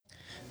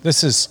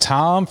This is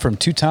Tom from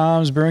Two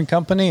Toms Brewing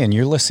Company, and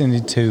you're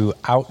listening to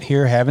Out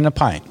Here Having a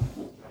Pint.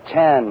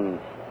 10,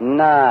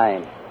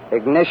 9,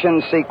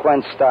 ignition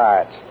sequence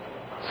starts.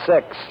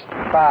 6,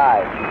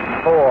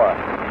 5, 4,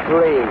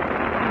 3,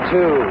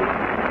 2,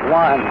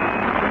 1,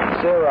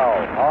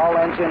 0. All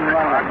engine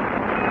running.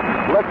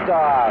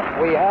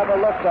 Liftoff. We have a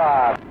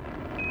liftoff.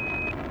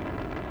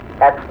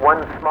 That's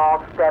one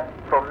small step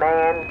for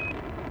man,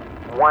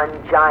 one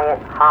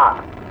giant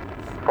hop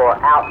for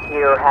Out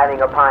Here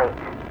Having a Pint.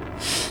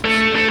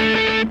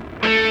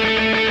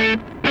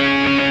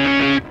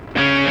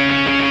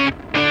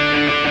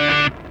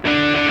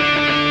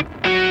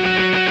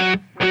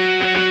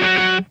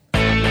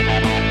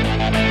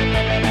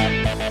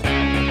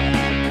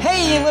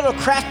 Hey, you little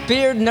craft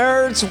beer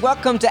nerds.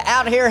 Welcome to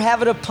Out Here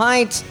Having a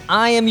Pint.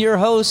 I am your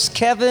host,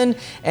 Kevin,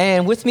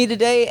 and with me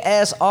today,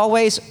 as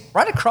always,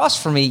 right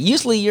across from me,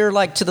 usually you're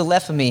like to the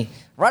left of me,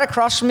 right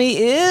across from me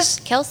is...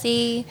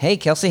 Kelsey. Hey,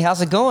 Kelsey,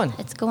 how's it going?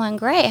 It's going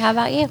great. How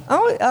about you?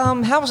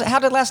 Oh, how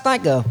did last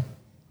night go?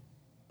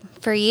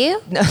 For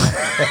you?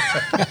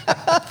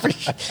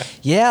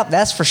 Yeah,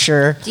 that's for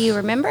sure. Do you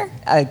remember?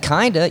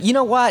 Kinda. You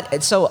know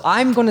what? So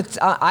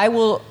I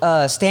will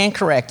stand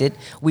corrected.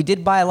 We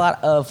did buy a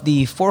lot of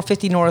the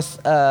 450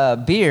 North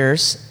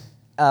beers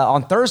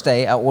on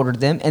Thursday. I ordered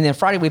them, and then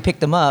Friday we picked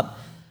them up.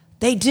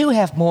 They do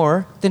have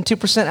more than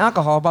 2%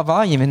 alcohol by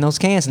volume in those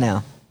cans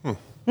now.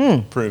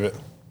 Prove it.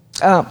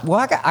 Well,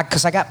 I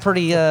got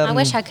pretty. I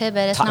wish I could,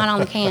 but it's not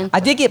on the can. I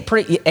did get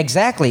pretty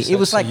exactly. It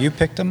was So like you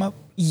picked them up?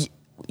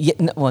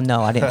 well,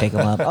 no, I didn't pick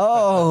them up.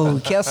 Oh,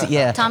 Kelsey,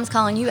 yeah. Tom's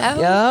calling you out.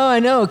 Oh, I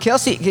know.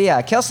 Kelsey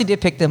did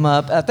pick them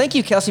up. Thank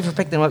you, Kelsey, for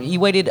picking them up. You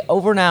waited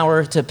over an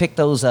hour to pick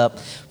those up,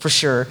 for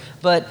sure.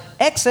 But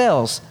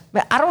XLs,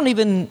 man,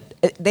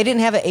 they didn't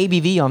have an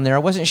ABV on there. I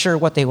wasn't sure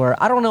what they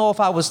were. I don't know if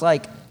I was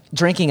like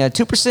drinking a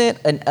 2%,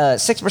 a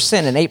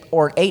 6%, an 8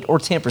 or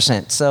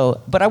 10%. So,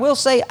 but I will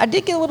say I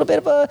did get a little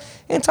bit of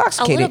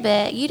intoxicated. A little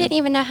bit. You didn't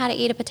even know how to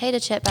eat a potato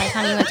chip by the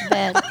time you went to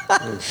bed.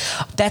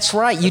 That's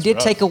right. You did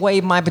take away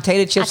my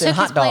potato chips and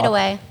hot dog. I took his plate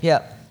away.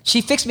 Yeah.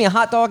 She fixed me a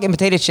hot dog and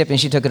potato chip, and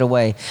she took it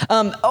away.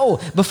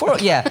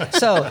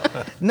 So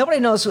nobody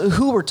knows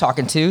who we're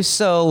talking to.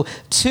 So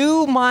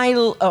I'm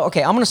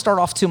going to start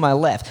off to my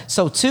left.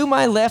 So to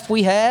my left,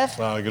 we have...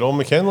 Good old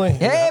McKinley.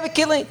 Hey,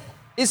 McKinley.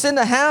 It's in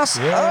the house.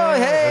 Yeah, Oh, hey.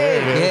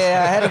 there it is.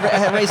 Yeah, I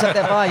had to raise up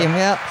that volume.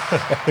 Yeah.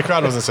 The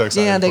crowd wasn't so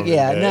excited.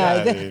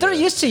 They're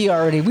used to you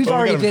already. We've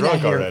already been out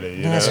drunk here.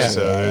 already. That's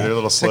So right. they're a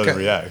little slow to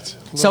react.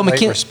 So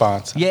Late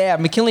response. Yeah,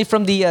 McKinley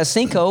from the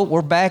Cinco.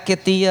 We're back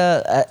at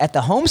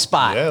the home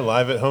spot. Yeah,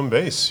 live at home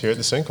base here at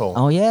the Sinkhole.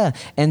 Oh yeah,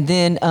 and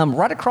then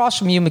right across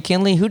from you,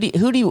 McKinley. Who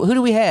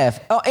do we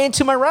have? Oh, and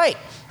to my right,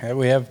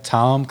 We have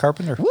Tom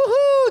Carpenter.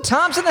 woohoo!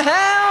 Tom's in the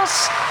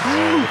house.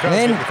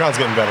 The crowd's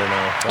getting better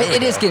now.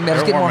 It is getting better.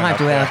 It's They're getting more warming hyped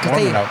up, around yeah,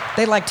 warming up. because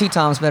they like two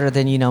Toms better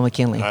than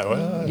McKinley.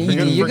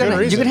 You're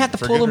gonna have to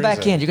pull them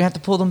back in. You're gonna have to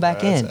pull them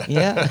back in.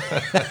 Yeah.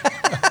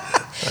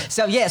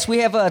 So yes, we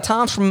have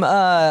Tom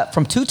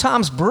from Two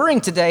Toms Brewing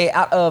today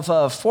out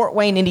of Fort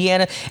Wayne,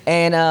 Indiana,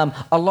 and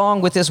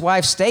along with his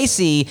wife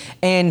Stacy.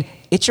 And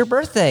it's your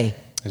birthday.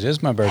 It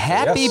is my birthday.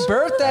 Happy yes.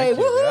 birthday! Thank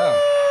you, Woohoo!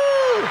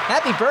 yeah.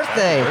 Happy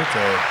birthday!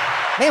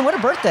 Man, what a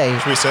birthday!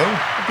 Should we sing?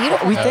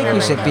 Beautiful. We think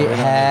we should be we don't need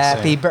to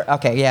happy sing. birthday.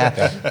 Okay,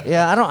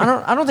 yeah.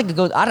 I don't think it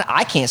goes.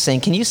 I can't sing.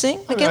 Can you sing?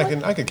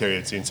 I can carry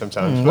a tune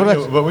sometimes.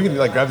 what But we can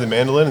like grab the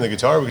mandolin and the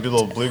guitar. We can do a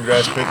little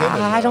bluegrass picking.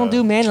 I don't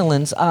do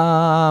mandolins.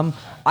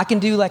 I can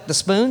do like the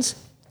spoons.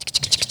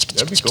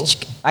 That'd be cool.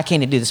 I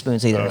can't do the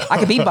spoons either. I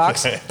can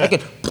beatbox. Okay. I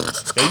could.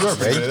 Yeah, you are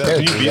pretty good at that.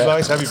 Can you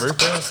beatbox Happy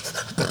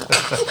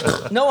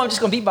Birthday? No, I'm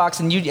just gonna beatbox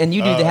and you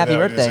do the happy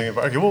birthday.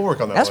 Okay, we'll work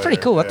on that. That's pretty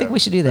later. cool. I think we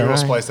should do that. Maybe we'll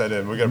All right. splice that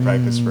in. We got to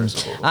practice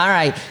first. All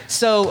right.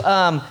 So,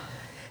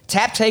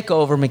 Tap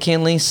Takeover,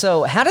 McKinley.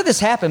 So, how did this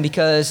happen?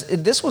 Because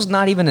this was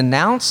not even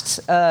announced.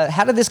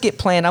 How did this get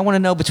planned? I want to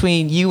know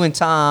between you and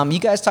Tom. You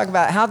guys talk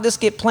about how did this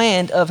get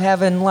planned of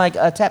having like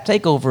a Tap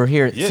Takeover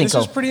here at Yeah, Cinco. this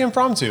was pretty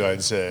impromptu,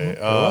 I'd say.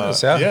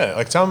 yeah.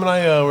 Like Tom and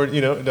I were,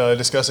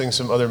 discussing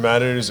some other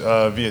matters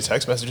via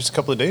text message just a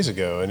couple of days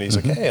ago, and he's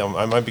like, "Hey,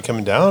 I might be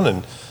coming down,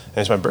 and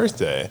it's my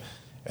birthday."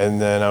 And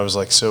then I was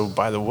like, "So,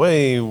 by the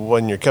way,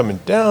 when you're coming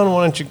down,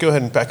 why don't you go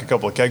ahead and pack a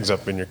couple of kegs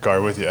up in your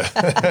car with you?"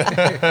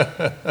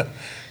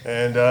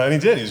 And he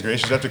did. He was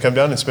gracious enough to come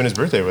down and spend his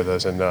birthday with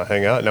us and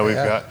hang out. Now we've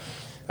got.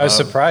 I was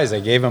surprised. I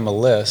gave him a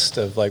list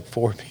of like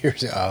 4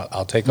 beers.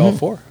 I'll take all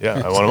 4. Yeah,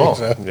 I want them all.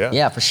 So-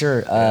 Yeah, for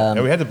sure.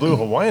 And we had the Blue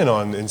Hawaiian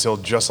on until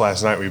just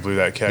last night. We blew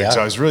that keg, Yeah. so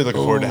I was really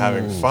looking forward to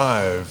having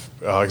 5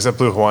 because that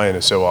Blue Hawaiian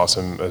is so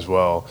awesome as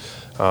well.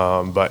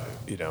 But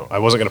I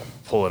wasn't going to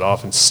pull it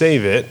off and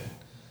save it.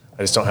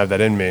 I just don't have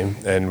that in me,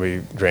 and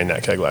we drained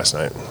that keg last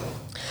night.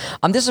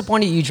 I'm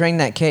disappointed you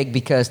drained that keg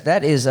because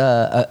that is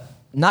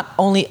not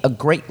only a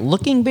great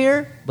looking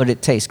beer, but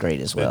it tastes great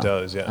as well. It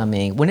does, yeah. I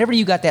mean, whenever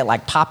you got that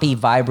like poppy,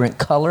 vibrant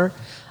color,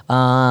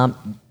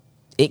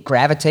 it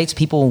gravitates.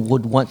 People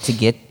would want to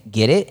get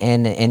it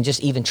and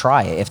just even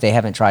try it if they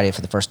haven't tried it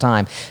for the first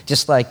time.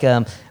 Just like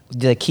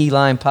the key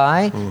lime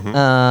pie.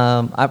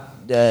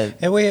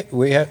 And we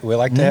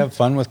like to have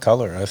fun with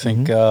color. I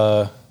think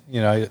I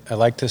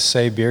like to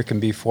say beer can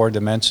be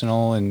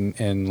 4-dimensional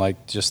and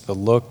like just the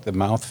look, the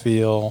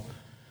mouthfeel,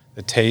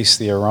 the taste,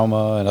 the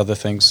aroma, and other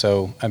things.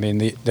 So I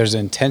mean, there's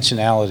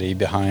intentionality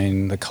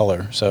behind the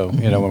color. So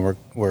when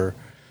we're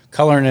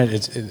coloring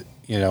it,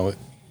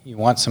 you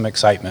want some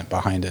excitement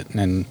behind it,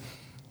 and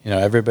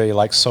everybody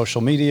likes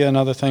social media and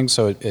other things,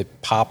 so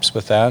it pops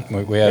with that.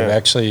 We have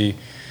actually.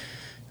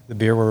 The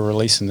beer we're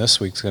releasing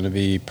this week is going to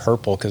be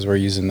purple because we're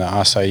using the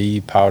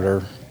acai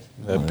powder,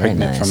 the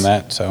pigment from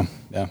that. So,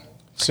 yeah.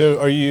 So,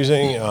 are you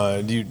using?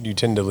 Do you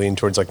tend to lean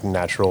towards like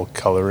natural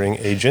coloring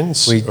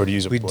agents, or do you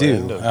use a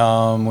blend? We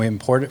do. We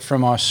import it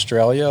from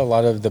Australia. A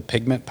lot of the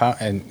pigment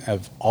and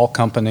of all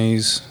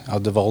companies. I'll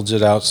divulge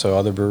it out so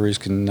other breweries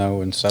can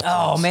know and stuff.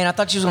 Oh man, I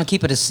thought you was going to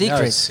keep it a secret.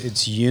 No,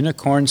 it's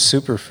Unicorn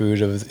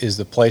Superfood is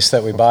the place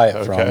that we buy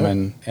it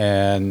from,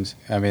 and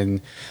I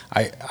mean,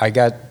 I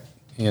got.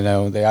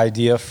 The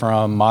idea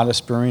from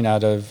Modest Brewing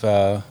out of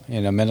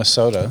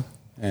Minnesota.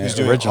 He's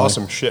doing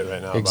awesome shit right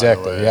now.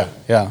 Exactly. By the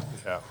way.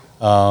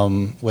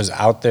 Yeah. Was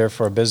out there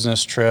for a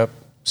business trip,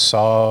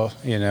 saw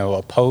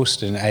a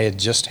post, and I had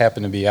just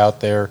happened to be out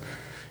there,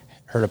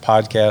 heard a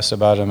podcast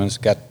about him, and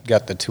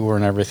got the tour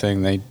and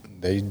everything.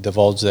 They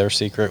divulged their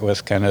secret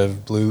with kind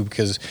of blue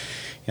because.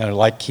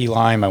 Like key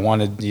lime, I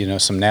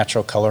wanted some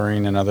natural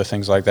coloring and other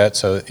things like that.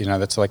 So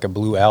that's like a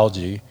blue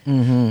algae.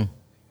 Mm-hmm.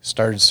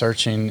 Started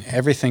searching.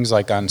 Everything's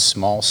like on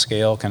small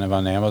scale, kind of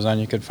on Amazon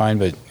you could find,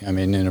 but I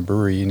mean in a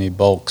brewery you need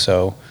bulk.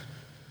 So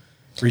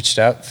reached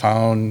out,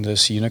 found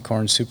this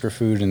Unicorn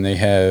Superfood, and they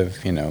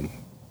have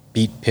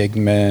beet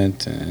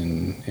pigment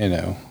and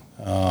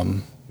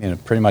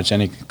pretty much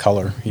any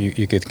color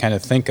you could kind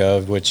of think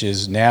of, which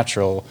is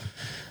natural.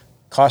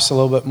 Costs a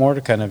little bit more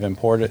to kind of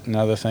import it and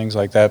other things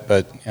like that,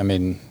 but I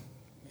mean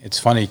it's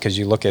funny because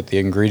you look at the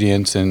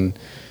ingredients and.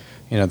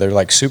 They're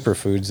like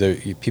superfoods.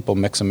 People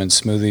mix them in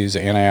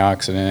smoothies,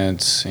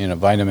 antioxidants,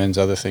 vitamins,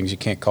 other things. You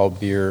can't call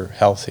beer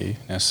healthy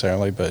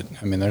necessarily, but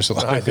I mean, there's a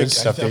lot of good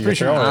stuff. I'm pretty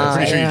sure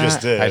you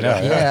just did. I know.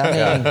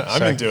 Yeah,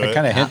 I'm into it. I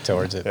kind of hint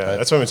towards it. Yeah,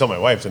 that's what I'm going to tell my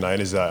wife tonight.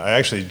 Is that I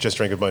actually just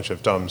drank a bunch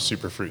of Tom's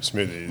Superfruit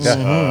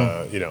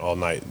smoothies, all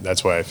night.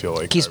 That's why I feel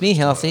like keeps me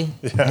healthy.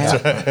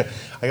 Yeah.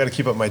 I got to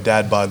keep up my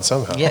dad bod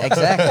somehow. Yeah,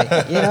 exactly.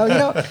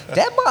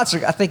 Dad bods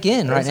are I think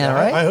in right now,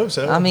 right? I hope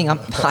so. I mean,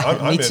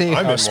 me too.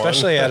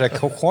 Especially at a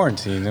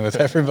quarantine with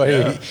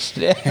everybody.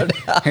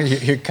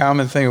 Your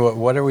common thing,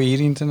 what are we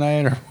eating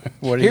tonight, or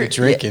what are you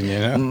drinking?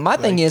 My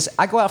thing is,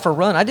 I go out for a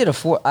run. I did a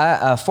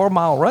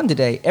 4-mile run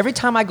today. Every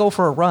time I go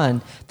for a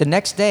run, the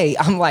next day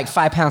I'm like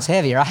 5 pounds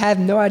heavier. I have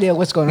no idea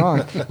what's going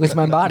on with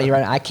my body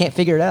right now. I can't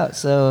figure it out.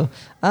 So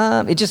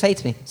it just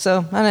hates me.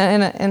 So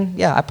and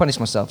yeah, I punish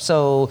myself.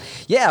 So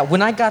yeah,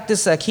 when I got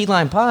this key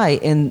lime pie,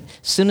 and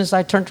as soon as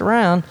I turned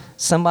around,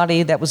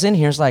 somebody that was in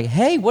here is like,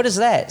 "Hey, what is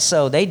that?"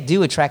 So they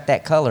do attract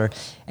that color,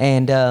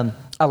 and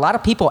a lot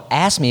of people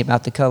ask me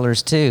about the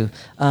colors too.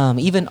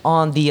 Even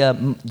on the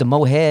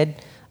Mohead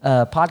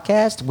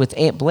podcast with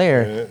Aunt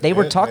Blair, they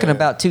were talking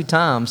about 2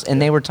 Toms,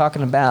 and they were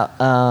talking about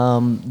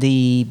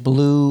the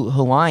blue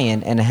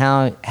Hawaiian and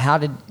how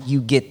did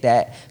you get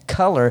that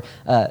color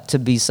to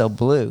be so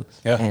blue?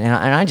 Yeah.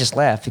 And I just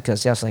laughed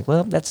because I was like,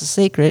 well, that's a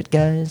secret,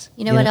 guys.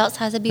 You know what else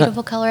has a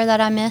beautiful color that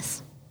I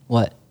miss?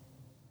 What?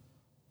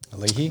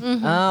 Leahy?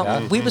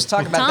 Mm-hmm. We was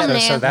talking about Tom that. there.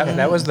 So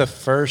that was the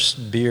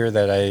first beer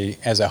that I,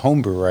 as a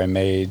home brewer, I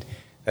made.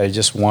 I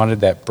just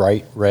wanted that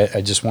bright red. I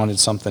just wanted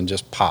something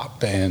just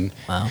pop, and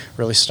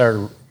really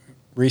started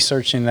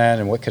researching that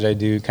and what could I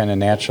do kind of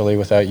naturally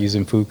without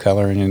using food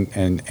coloring,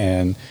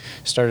 and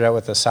started out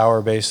with a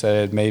sour base that I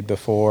had made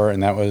before,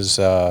 and that was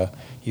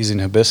using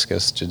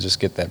hibiscus to just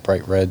get that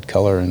bright red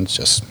color, and it's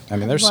just, I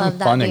mean, there's some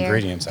fun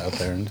ingredients out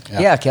there. And,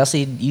 yeah,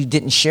 Kelsey, you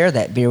didn't share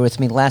that beer with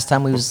me last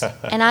time we was.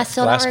 And I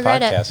still don't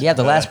regret it. Yeah,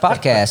 the last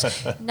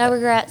podcast. No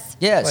regrets.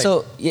 Yeah,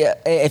 so yeah,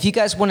 if you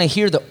guys want to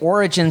hear the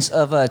origins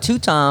of 2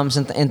 Toms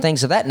and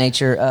things of that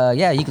nature,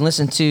 you can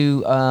listen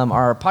to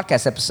our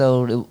podcast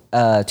episode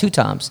 2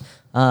 Toms.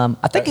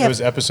 I think it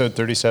was episode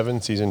 37,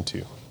 season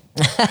 2.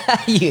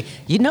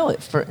 you know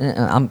it.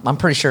 I'm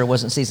pretty sure it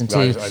wasn't season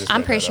 2. No,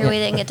 I'm pretty sure we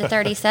didn't get to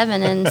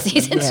 37 in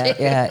season 2.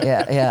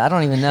 Yeah. I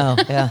don't even know.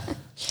 Yeah,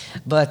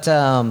 but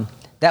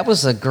that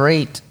was a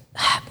great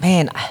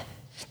man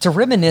to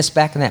reminisce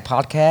back in that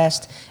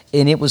podcast,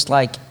 and it was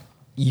like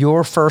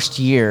your first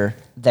year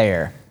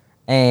there,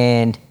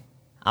 and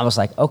I was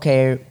like,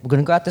 okay, we're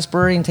gonna go out this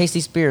brewery and taste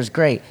these beers,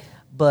 great.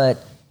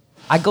 But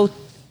I go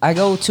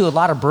to a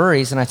lot of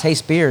breweries and I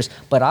taste beers,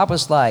 but I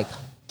was like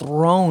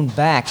thrown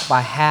back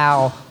by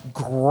how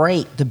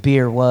great the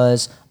beer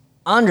was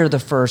under the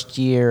first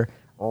year,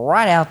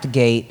 right out the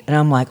gate. And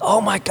I'm like, oh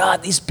my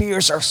God, these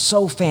beers are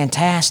so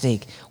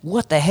fantastic.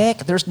 What the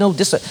heck? There's no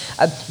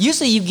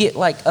usually you get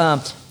like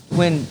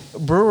when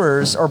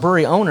brewers or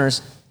brewery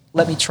owners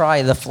let me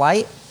try the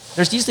flight,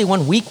 there's usually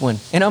one weak one,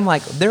 and I'm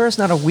like, there is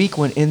not a weak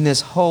one in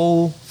this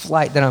whole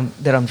flight that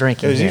I'm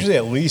drinking. There's usually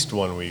at least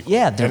one weak.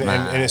 Yeah,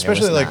 and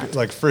especially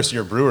like first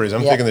year brewers,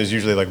 I'm thinking there's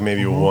usually like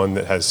maybe one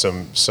that has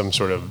some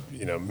sort of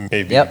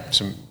maybe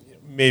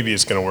maybe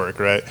it's going to work,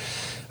 right?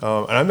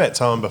 And I met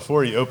Tom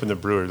before he opened the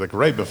brewery, like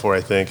right before,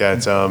 I think,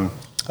 at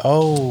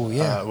Oh,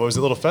 yeah. what was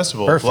the little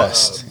festival?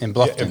 Burfest in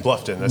Bluffton. Yeah, in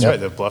Bluffton, that's Yep. right,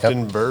 the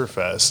Bluffton Yep.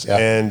 Burfest. Yep.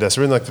 And so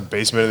we're in like the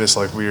basement of this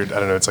like weird, I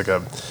don't know, it's like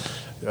a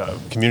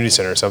community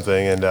center or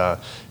something, and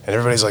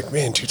everybody's like,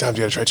 man, 2 Toms,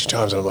 you gotta try 2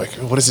 Toms. And I'm like,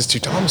 what is this 2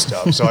 Toms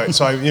stuff? So I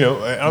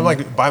I'm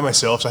like by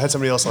myself. So I had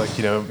somebody else like,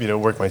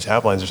 work my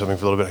tap lines or something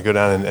for a little bit. I go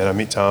down and I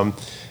meet Tom,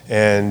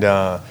 and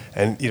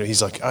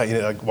he's like,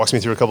 like walks me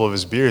through a couple of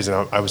his beers,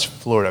 and I was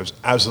floored. I was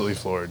absolutely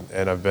floored,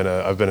 and I've been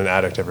an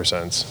addict ever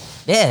since.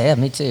 Yeah,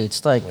 me too.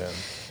 It's like,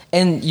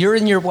 and you're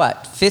in your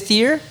what, 5th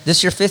year?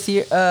 This your 5th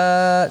year?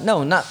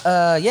 No, not.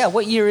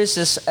 What year is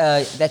this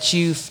that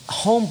you've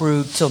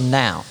homebrewed till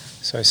now?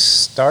 So I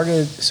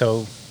started,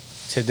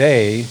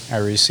 today I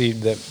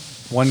received that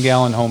 1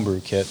 gallon homebrew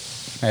kit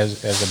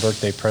as a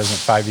birthday present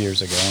 5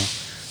 years ago.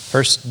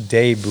 First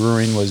day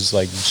brewing was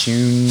like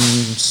June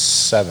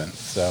 7th.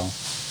 So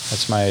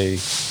that's my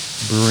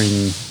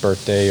brewing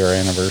birthday or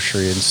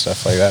anniversary and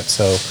stuff like that.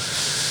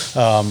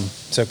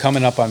 So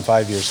coming up on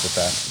 5 years with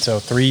that. So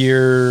 3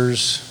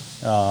 years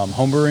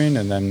homebrewing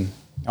and then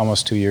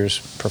almost 2 years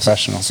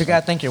professional. So you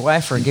got to thank your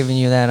wife for giving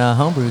you that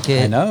homebrew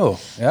kit. I know.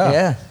 Yeah.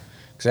 Yeah.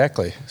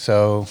 Exactly.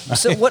 So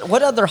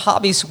what other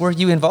hobbies were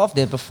you involved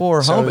in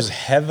before So I home? was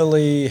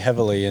heavily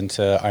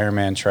into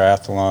Ironman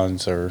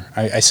triathlons, or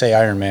I say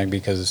Ironman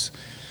because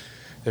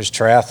there's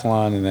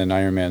triathlon and then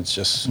Ironman's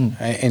just,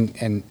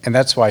 and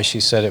that's why she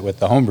said it with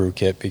the homebrew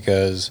kit,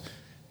 because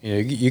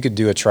you could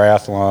do a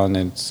triathlon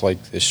and it's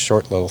like this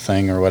short little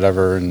thing or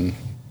whatever, and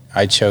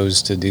I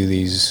chose to do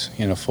these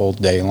full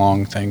day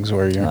long things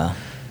where you're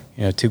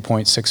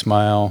 2.6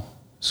 mile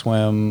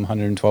swim,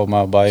 112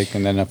 mile bike,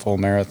 and then a full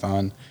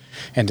marathon.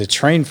 And to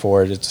train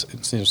for it,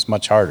 it's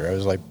much harder. I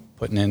was like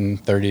putting in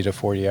 30 to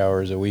 40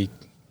 hours a week,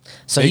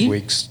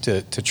 weeks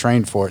to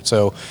train for it.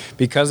 So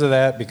because of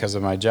that, because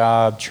of my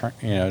job,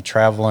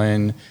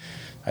 traveling,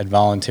 I'd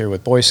volunteer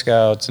with Boy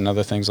Scouts and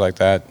other things like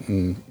that.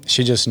 And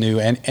she just knew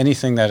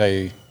anything that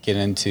I get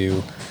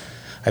into,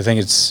 I think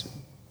it's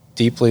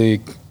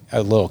deeply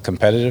a little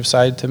competitive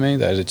side to me,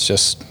 that it's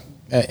just,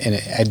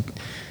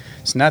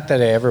 it's not that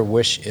I ever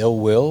wish ill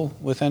will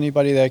with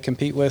anybody that I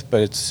compete with,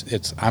 but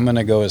it's I'm going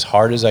to go as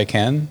hard as I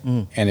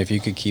can, and if you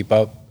could keep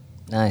up,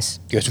 nice,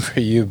 good for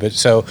you. But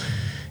so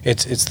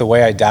it's the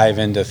way I dive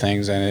into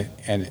things, and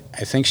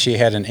I think she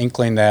had an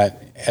inkling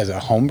that as a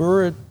home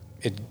brewer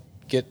it'd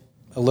get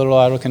a little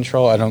out of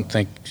control. I don't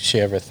think she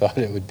ever thought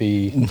it would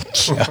be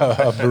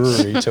a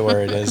brewery to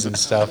where it is and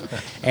stuff.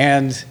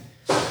 And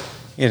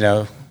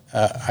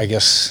I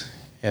guess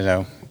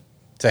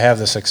to have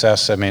the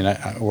success, I mean,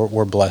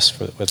 we're blessed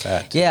with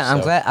that. Yeah,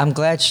 so. I'm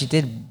glad she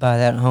did buy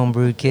that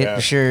homebrew kit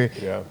for sure.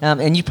 Yeah.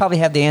 And you probably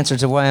have the answer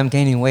to why I'm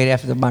gaining weight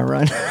after my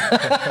run.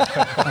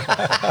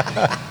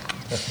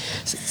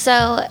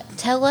 So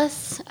tell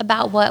us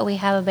about what we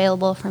have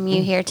available from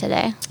you here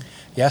today.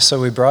 Yeah, so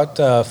we brought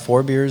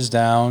 4 beers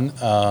down.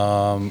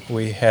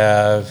 We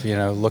have,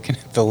 looking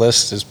at the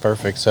list is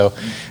perfect. So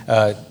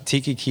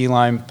Tiki Key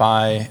Lime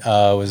Pie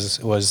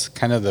was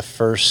kind of the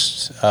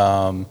first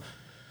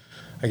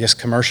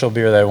commercial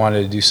beer that I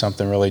wanted to do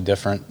something really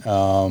different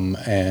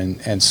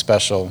and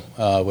special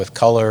with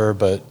color,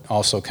 but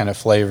also kind of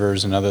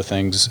flavors and other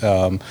things.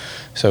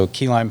 So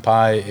Key Lime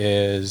Pie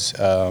is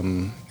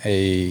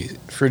a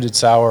fruited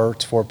sour.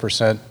 It's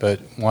 4%,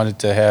 but wanted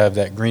to have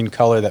that green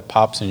color that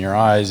pops in your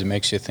eyes. It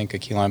makes you think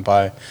of key lime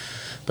pie,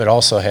 but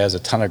also has a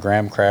ton of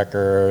graham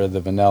cracker, the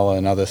vanilla,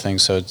 and other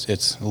things. So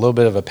it's a little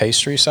bit of a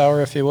pastry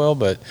sour, if you will,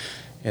 but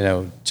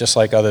just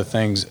like other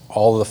things,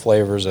 all the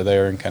flavors are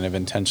there and kind of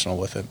intentional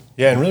with it.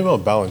 Yeah, and really well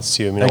balanced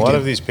too. I mean, Thank a lot you.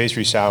 of these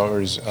pastry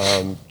sours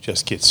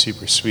just get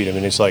super sweet. I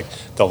mean, it's like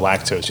the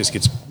lactose just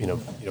gets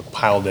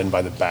piled in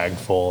by the bag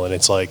full, and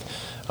it's like,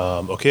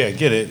 okay, I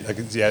get it.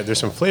 There's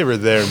some flavor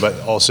there, but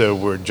also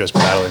we're just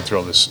battling through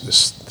all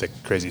this thick,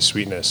 crazy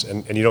sweetness,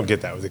 and you don't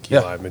get that with a key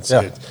lime.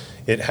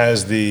 It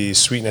has the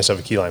sweetness of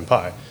a key lime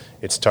pie.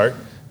 It's tart,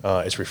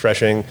 it's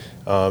refreshing,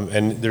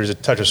 and there's a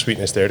touch of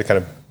sweetness there to kind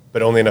of,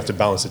 but only enough to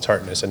balance the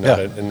tartness, and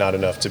not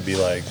enough to be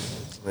like,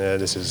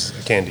 this is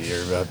candy.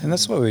 And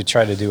that's what we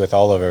try to do with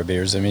all of our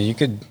beers. I mean,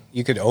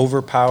 you could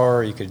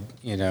overpower, you could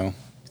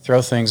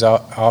throw things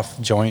off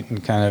joint,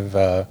 and kind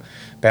of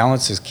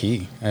balance is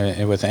key.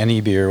 And with any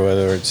beer,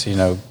 whether it's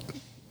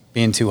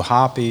being too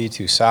hoppy,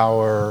 too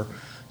sour,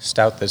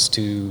 stout that's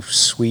too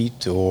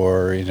sweet,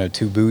 or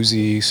too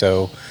boozy.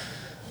 So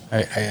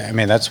I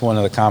mean, that's one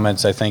of the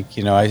comments I think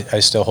I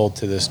still hold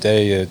to this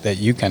day that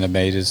you kind of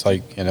made, is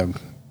like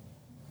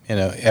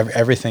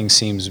everything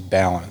seems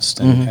balanced,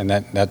 and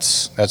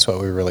that's what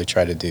we really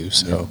try to do.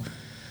 So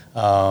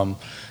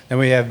then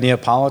we have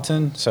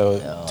Neapolitan. So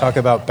talk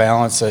about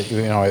balance. I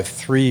have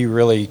 3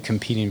 really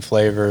competing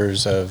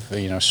flavors of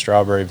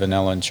strawberry,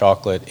 vanilla, and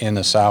chocolate in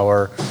the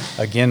sour.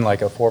 Again,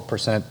 like a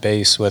 4%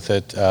 base with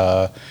it.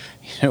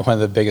 One of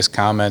the biggest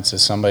comments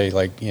is somebody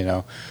like,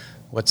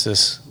 what's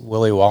this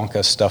Willy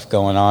Wonka stuff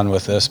going on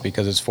with this?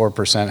 Because it's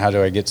 4%, how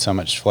do I get so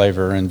much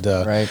flavor? And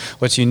Right.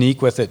 What's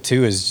unique with it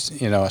too is,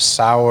 a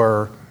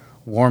sour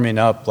warming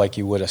up like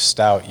you would a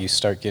stout, you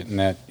start getting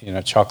that,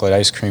 chocolate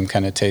ice cream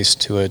kind of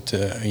taste to it.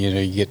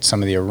 You get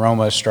some of the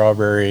aroma of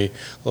strawberry, a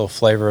little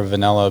flavor of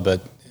vanilla,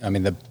 but I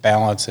mean, the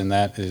balance in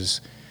that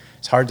it's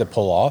hard to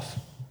pull off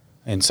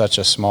in such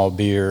a small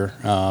beer,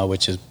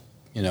 which is,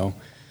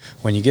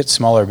 when you get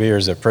smaller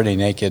beers, they're pretty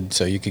naked,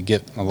 so you could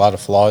get a lot of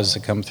flaws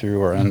that come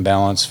through or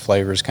unbalanced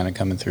flavors kind of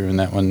coming through, and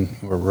that one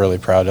we're really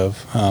proud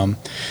of.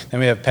 Then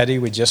we have Petty.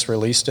 We just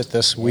released it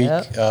this week,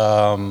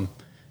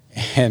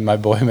 and my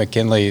boy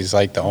McKinley is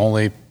like the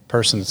only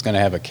person that's going to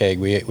have a keg.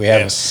 We have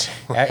Yes.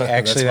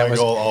 actually That's my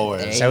goal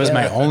always. That was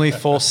my only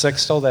full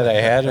sixtel that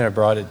I had, and I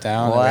brought it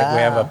down. Wow.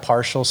 We have a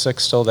partial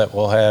sixtel that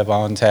we'll have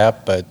on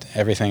tap, but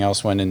everything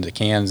else went into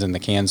cans, and the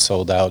cans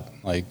sold out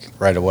like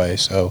right away.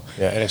 So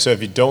Yeah, and so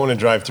if you don't want to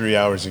drive 3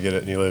 hours to get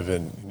it, and you live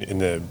in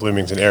the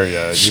Bloomington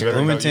area, you better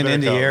Bloomington, come.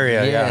 Indy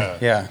area, Yeah.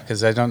 yeah,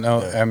 because I don't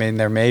know. I mean,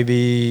 there may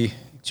be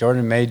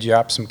Jordan may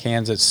drop some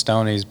cans at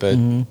Stoney's, but They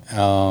And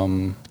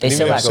sell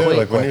even out so, quick.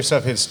 like when your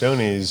stuff hits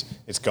Stoney's,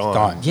 it's gone.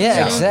 Gone. Yeah,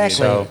 Yeah. exactly.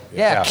 So,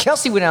 yeah. yeah.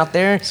 Kelsey went out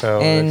there So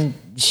and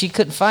she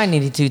couldn't find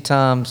 82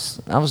 Toms.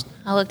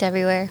 I looked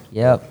everywhere.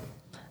 Yep.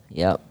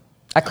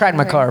 I cried in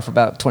my car for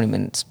about 20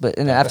 minutes, but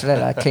and after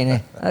that I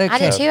can't. I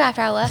did too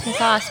after I left and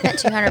saw I spent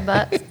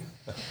 $200.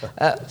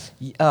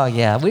 Oh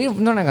yeah, we're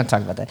not going to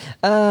talk about that.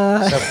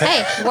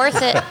 Hey,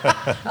 worth it.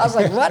 I was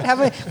like, what?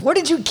 What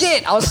did you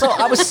get? I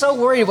was so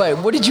worried about it.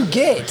 What did you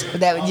get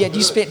that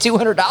you spent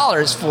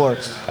 $200 for?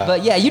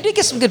 But yeah, you did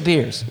get some good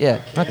beers.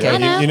 Yeah. Okay. I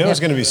know. You know it's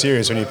going to be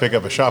serious when you pick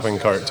up a shopping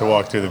cart to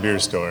walk through the beer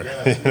store.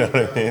 You know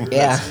what I mean?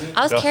 Yeah.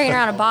 I was carrying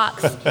around a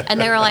box, and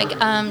they were like,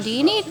 do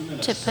you need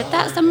to put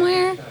that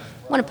somewhere?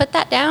 Want to put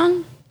that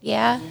down?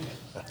 Yeah.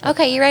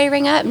 Okay, you ready to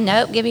ring up?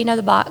 Nope, give me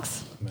another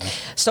box.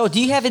 So,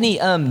 do you have any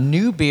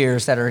new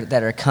beers that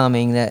are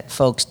coming that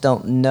folks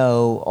don't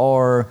know,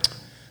 or?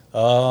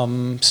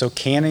 So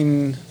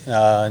canning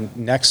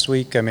next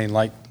week. I mean,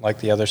 like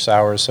the other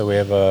sours. So we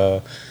have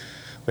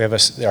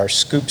our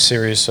scoop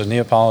series. So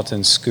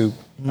Neapolitan scoop.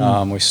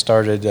 We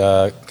started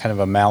kind of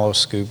a mallow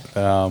scoop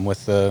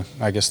with the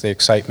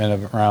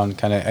excitement around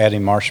kind of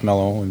adding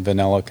marshmallow and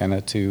vanilla kind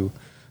of to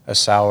a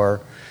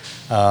sour,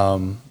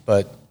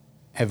 but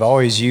have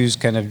always used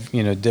kind of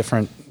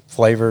different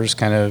flavors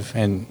kind of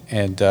and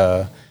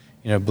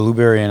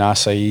blueberry and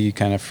acai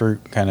kind of fruit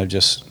kind of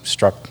just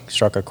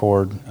struck a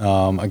chord.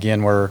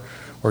 Again, we're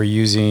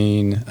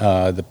using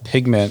the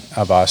pigment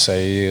of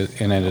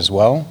acai in it as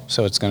well,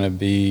 so it's going to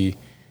be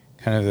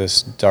kind of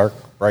this dark,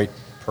 bright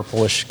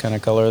purplish kind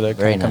of color that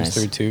Very kind of comes nice.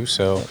 through too.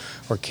 So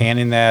we're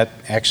canning that.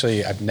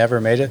 Actually, I've never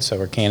made it, so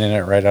we're canning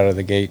it right out of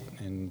the gate,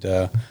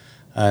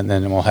 and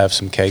then we'll have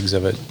some kegs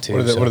of it too.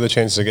 What are the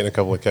chances of getting a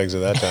couple of kegs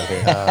of that down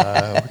here?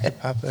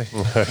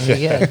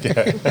 Yeah.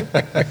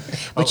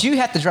 But you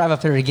have to drive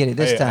up there to get it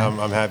this Hey, time.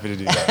 I'm happy to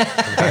do that.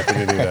 I'm happy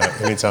to do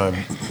that anytime.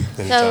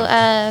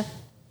 So,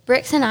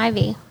 Bricks and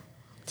Ivy.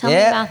 Tell me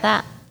Yeah. about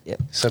that.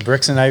 So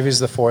Bricks and Ivy is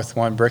the fourth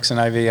one. Bricks and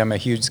Ivy, I'm a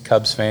huge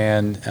Cubs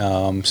fan.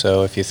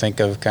 So if you think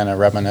of kind of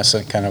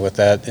reminiscent kind of with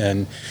that,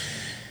 and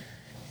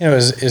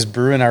is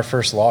brewing our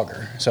first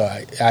lager. So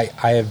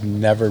I have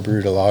never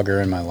brewed a lager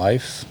in my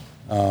life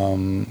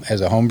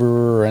as a home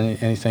brewer or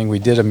anything. We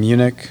did a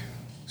Munich,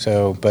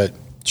 but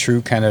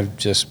true kind of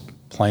just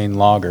plain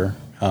lager.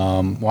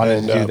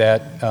 Wanted to do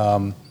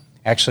that.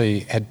 Actually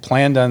had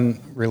planned on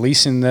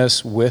releasing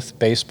this with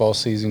baseball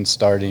season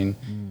starting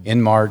in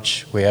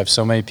March. We have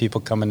so many people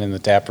coming in the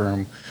tap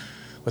room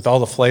with all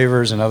the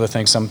flavors and other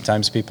things.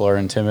 Sometimes people are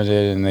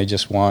intimidated and they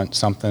just want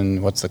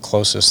something, what's the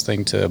closest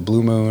thing to a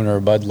Blue Moon or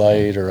Bud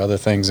Light or other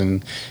things.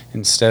 And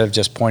instead of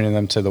just pointing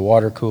them to the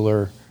water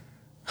cooler,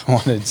 I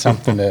wanted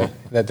something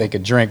that they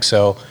could drink.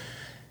 So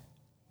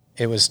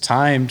it was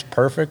timed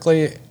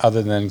perfectly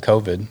other than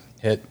COVID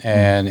hit,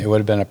 and it would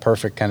have been a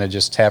perfect kind of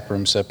just tap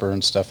room sipper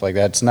and stuff like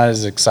that. It's not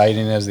as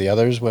exciting as the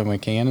others when we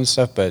can and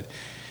stuff, but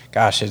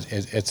gosh,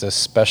 it's a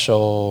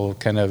special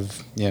kind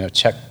of,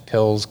 Czech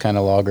pills kind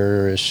of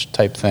lager-ish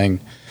type thing.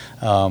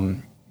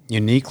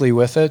 Uniquely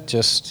with it,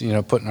 just,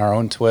 putting our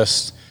own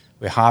twist.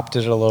 We hopped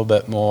it a little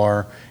bit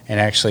more and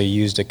actually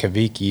used a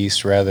Kvik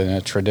yeast rather than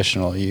a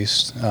traditional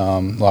yeast,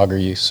 lager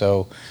yeast.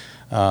 So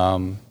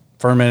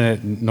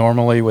fermented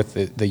normally with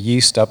the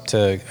yeast up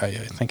to, I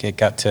think it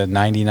got to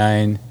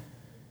 99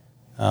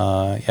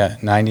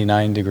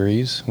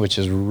 degrees, which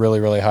is really,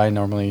 really high.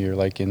 Normally you're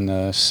like in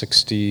the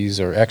 60s,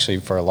 or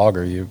actually for a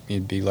lager,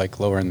 you'd be like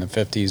lower in the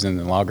 50s and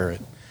then lager it.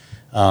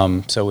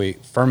 So we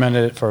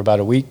fermented it for about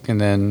a week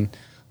and then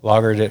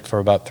lagered it for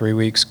about 3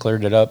 weeks,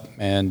 cleared it up.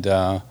 And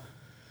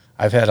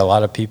I've had a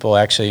lot of people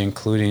actually,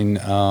 including,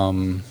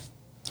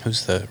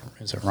 who's the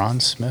is it Ron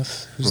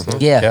Smith? Who's the,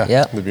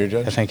 Yeah. The beer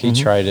judge. I think he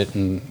tried it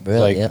and Really?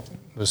 like Yeah.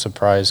 was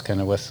surprised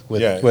kind of with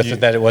Yeah, it,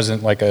 that it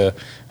wasn't like a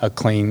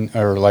clean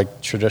or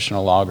like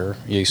traditional lager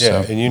yeast.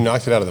 Yeah, So. and you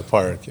knocked it out of the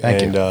park.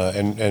 Thank and, you.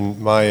 And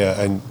my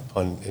and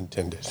pun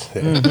intended.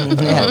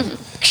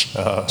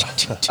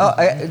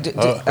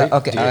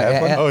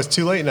 Okay. Oh, it's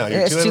too late now.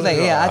 You're It's too late.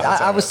 Oh, Yeah,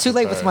 that's I all was right. too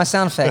late with Sorry. my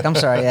sound effect. I'm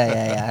sorry.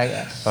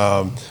 Yeah.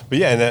 But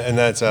yeah, and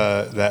that's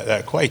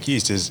that Quake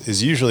yeast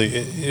is usually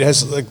it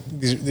has like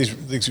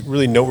these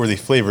really noteworthy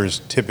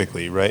flavors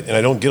typically, right? And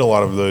I don't get a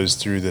lot of those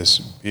through this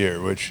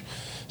beer. Which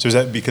so is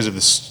that because of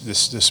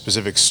this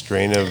specific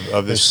strain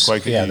of this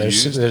Quake? that you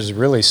used? There's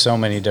really so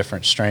many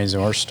different strains,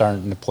 and we're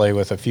starting to play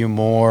with a few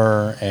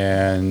more.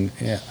 And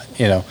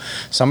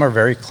some are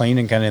very clean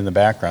and kind of in the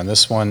background.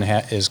 This one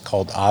is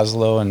called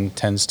Oslo and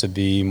tends to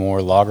be more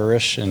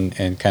lagerish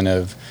and kind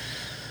of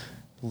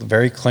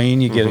very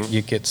clean.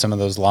 You get some of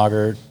those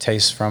lager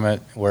tastes from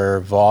it. Where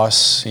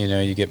Voss,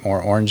 you get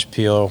more orange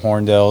peel.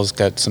 Horndale's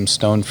got some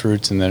stone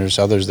fruits, and then there's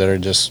others that are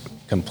just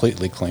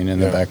completely clean in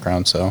the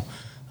background. So.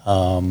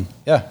 I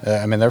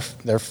mean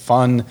they're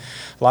fun.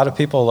 A lot of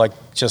people like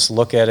just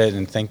look at it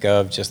and think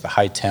of just the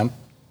high temp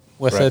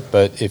with Right. it,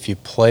 but if you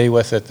play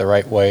with it the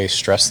right way,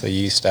 stress the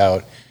yeast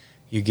out,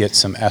 you get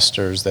some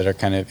esters that are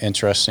kind of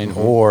interesting,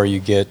 or you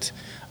get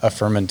a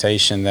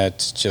fermentation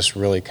that's just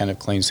really kind of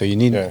clean. So you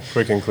need,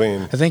 quick and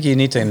clean. I think you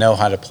need to know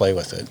how to play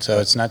with it. So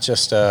it's not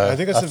just I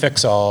think that's a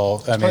fix-all.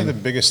 Probably the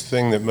biggest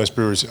thing that most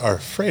brewers are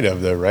afraid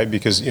of, though, right?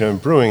 Because in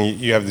brewing,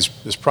 you have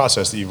this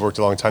process that you've worked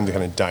a long time to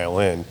kind of dial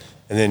in.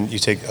 And then you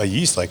take a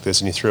yeast like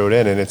this and you throw it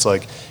in, and it's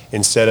like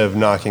instead of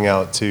knocking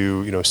out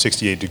to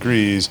 68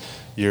 degrees,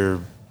 you're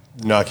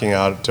knocking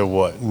out to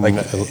what? like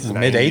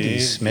mid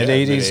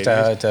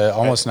 80s to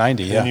almost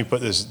 90. And Yeah. then you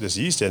put this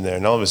yeast in there,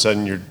 and all of a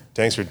sudden your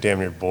tanks are damn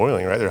near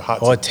boiling, right? They're hot.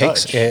 Well, to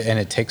touch.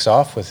 it takes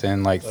off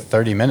within like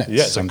 30 minutes. Yeah,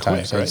 it's like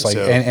sometimes. quick, right? It's like,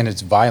 So- and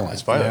it's violent.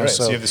 It's violent, right.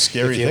 So you have this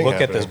scary If you thing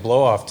look at this happening.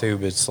 blow off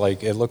tube,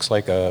 it looks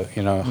like a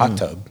hot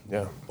tub.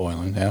 Yeah.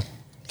 Boiling. Yeah.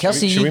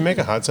 Kelsey, Should we make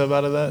a hot tub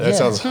out of that? That Yeah.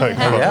 sounds like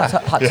Yeah.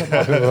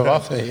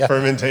 Hot tub. Yeah.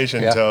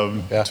 fermentation Yeah.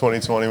 tub Yeah.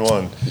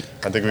 2021.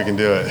 I think we can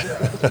do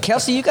it.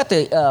 Kelsey, you got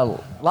the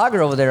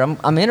lager over there.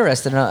 I'm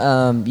interested.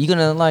 You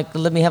gonna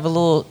let me have a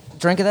little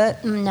drink of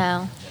that?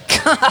 No.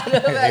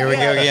 Here we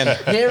go again.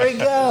 Here we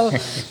go.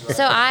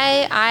 So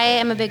I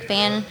am a big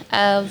fan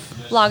of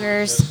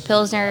lagers,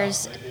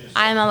 pilsners.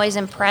 I'm always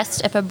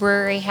impressed if a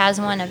brewery has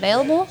one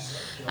available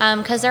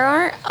because there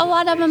aren't a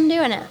lot of them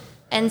doing it.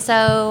 And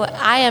so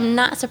I am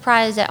not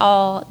surprised at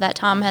all that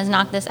Tom has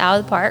knocked this out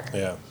of the park.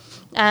 Yeah.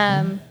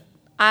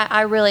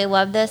 I really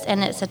love this,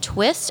 and it's a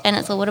twist, and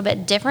it's a little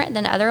bit different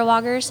than other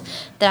lagers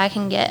that I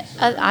can get.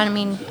 I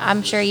mean,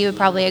 I'm sure you would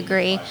probably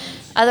agree.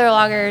 Other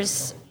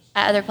lagers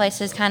at other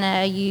places, kind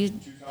of you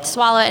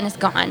swallow it and it's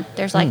gone.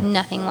 There's like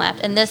nothing left,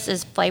 and this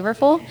is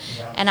flavorful,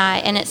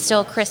 and it's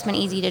still crisp and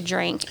easy to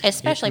drink,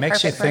 especially It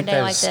makes you perfect for a think day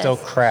that like it's this. still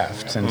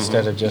craft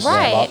instead of just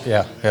Right.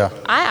 Yeah.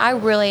 I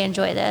really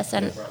enjoy this,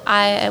 and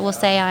I will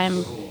say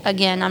I'm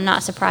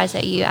not surprised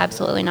that you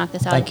absolutely knocked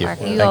this out Thank of the you. park.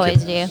 Thank You you.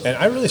 always do. And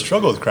I really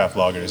struggle with craft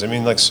lagers. I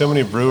mean, like so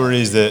many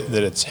breweries that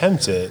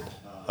attempt it,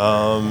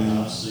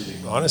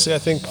 honestly, I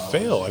think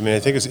fail. I mean, I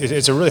think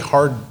it's a really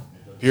hard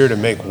beer to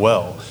make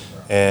well.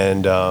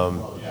 And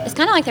It's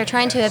kind of like they're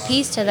trying to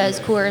appease to those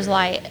Coors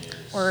Light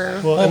or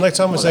and like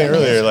Tom was saying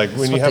earlier, like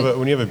when you have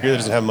a beer that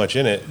doesn't have much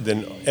in it,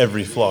 then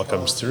every flaw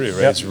comes through,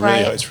 right? Yep.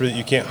 It's really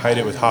you can't hide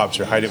it with hops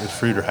or hide it with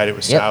fruit or hide it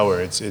with Yep. sour.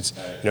 It's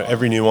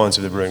every nuance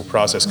of the brewing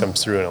process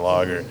comes through in a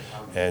lager.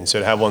 And so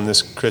to have one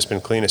this crisp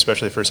and clean,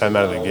 especially the first time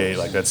out of the gate,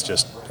 like that's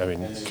just, I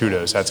mean,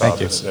 kudos. Hats off.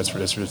 you. It's that's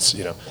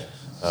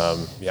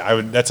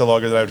a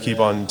lager that I would keep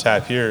on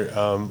tap here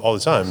all the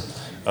time.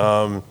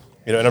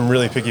 And I'm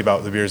really picky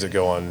about the beers that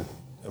go on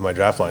my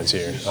draft lines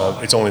here.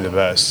 It's only the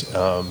best,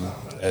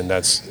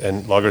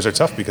 and lagers are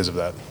tough because of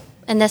that.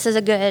 and this is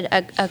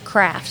a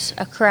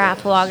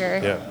craft lager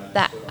Yeah.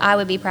 that I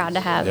would be proud to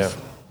have. Yeah.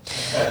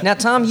 Now,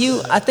 Tom,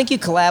 I think you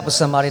collabed with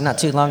somebody not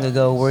too long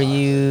ago.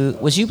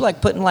 Was you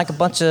like putting like a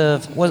bunch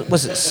of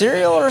was it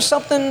cereal or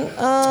something?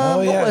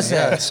 What was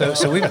that?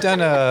 So we've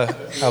done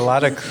a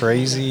lot of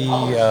crazy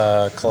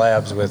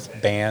collabs with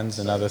bands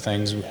and other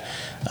things.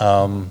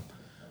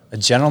 A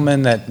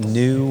gentleman that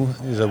knew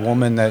the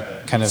woman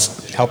that kind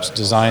of helps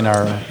design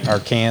our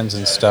cans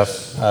and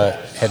stuff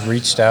had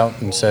reached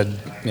out and said,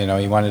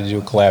 he wanted to do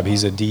a collab.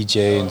 He's a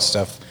DJ and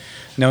stuff,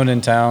 known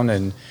in town,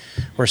 and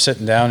we're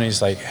sitting down and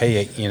he's like,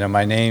 hey,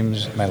 my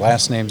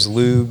last name's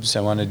Lubes. I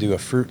want to do a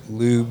Fruit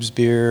Lubes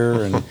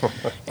beer,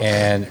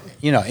 and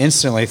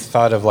instantly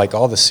thought of like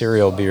all the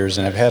cereal beers,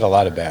 and I've had a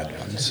lot of bad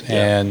ones,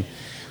 and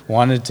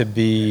wanted to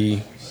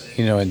be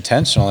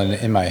intentional. And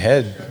in my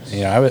head,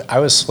 I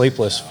was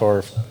sleepless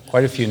for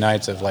quite a few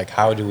nights of like,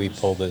 how do we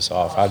pull this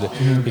off?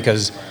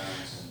 Because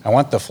I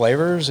want the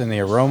flavors and the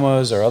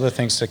aromas or other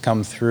things to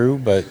come through,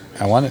 but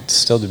I want it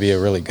still to be a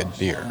really good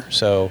beer.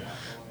 So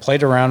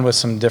played around with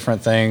some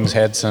different things,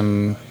 had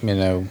some,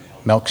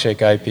 milkshake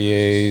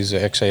IPAs.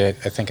 Actually,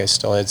 I think I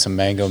still had some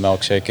mango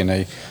milkshake, and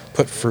I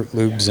put Fruit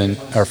Loops in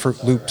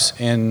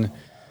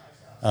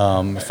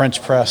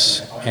French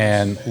press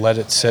and let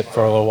it sit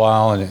for a little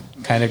while, and it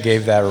kind of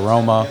gave that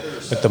aroma.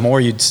 But the more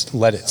you'd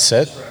let it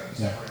sit,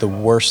 the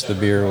worse the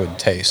beer would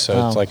taste.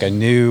 So it's like I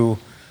knew,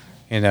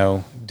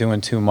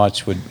 doing too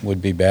much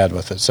would be bad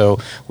with it. So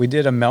we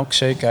did a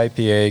milkshake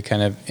IPA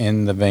kind of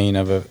in the vein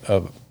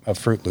of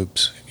Fruit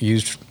Loops.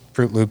 Used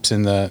Fruit Loops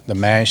in the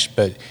mash,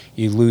 but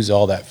you lose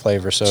all that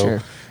flavor. So,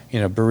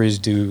 breweries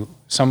do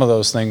some of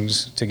those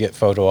things to get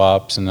photo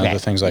ops and other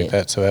things like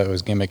that. So that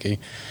was gimmicky.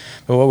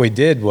 But what we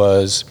did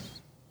was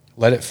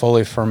let it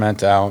fully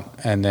ferment out,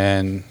 and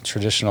then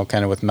traditional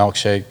kind of with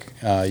milkshake,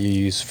 you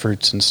use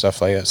fruits and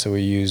stuff like that. So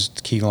we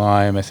used key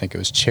lime, I think it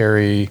was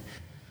cherry,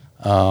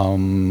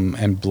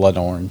 and blood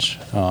orange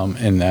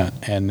in that.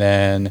 And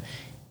then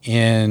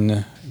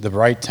in the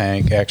Bright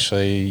Tank,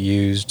 actually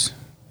used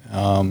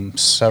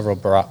several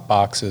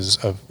boxes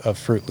of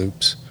Fruit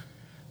Loops.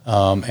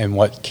 And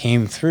what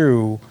came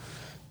through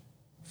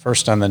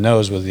first on the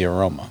nose was the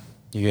aroma.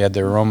 You had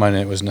the aroma, and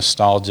it was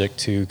nostalgic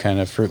to kind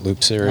of Fruit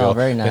Loop cereal. Oh,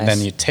 very nice. And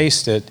then you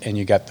taste it, and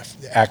you got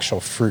the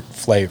actual fruit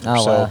flavor.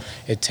 Oh, so wow.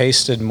 it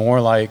tasted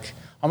more like,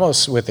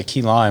 almost with the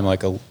key lime,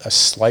 like a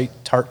slight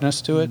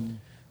tartness to it,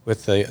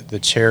 with the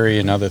cherry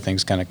and other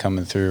things kind of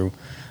coming through.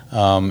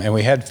 And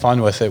we had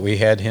fun with it. We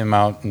had him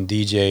out and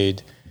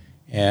DJ'd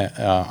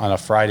on a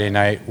Friday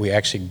night. We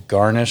actually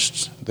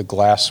garnished the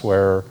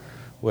glassware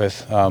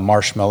with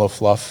marshmallow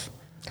fluff,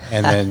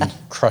 and then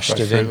crushed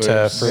it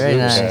into Fruit Very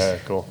Loops. nice. Yeah,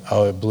 cool.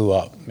 Oh, it blew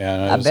up, man.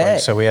 I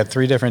bet. So we had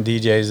 3 different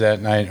DJs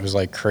that night. It was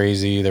like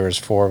crazy. There was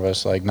 4 of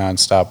us like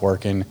nonstop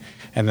working.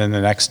 And then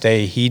the next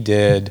day he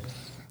did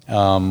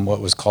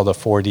what was called a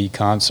 4D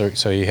concert.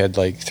 So he had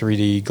like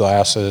 3D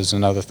glasses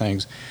and other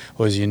things.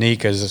 What was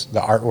unique is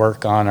the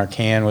artwork on our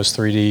can was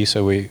 3D.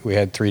 So we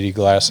had 3D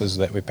glasses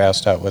that we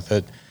passed out with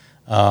it.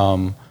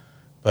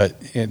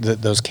 But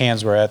those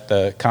cans were at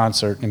the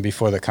concert, and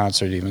before the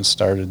concert even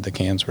started, the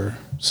cans were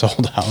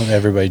sold out, and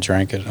everybody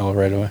drank it all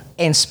right away.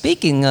 And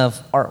speaking of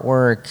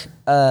artwork,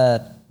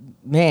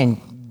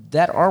 man,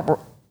 that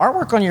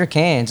artwork on your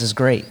cans is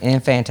great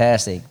and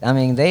fantastic. I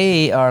mean,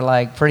 they are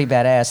like pretty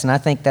badass, and I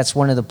think that's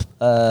one of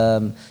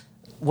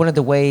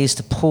the ways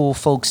to pull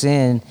folks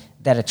in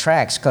that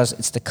attracts, because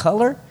it's the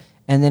color,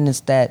 and then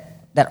it's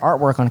that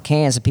artwork on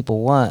cans that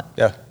people want.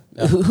 Yeah.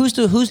 Who's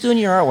doing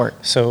your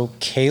artwork? So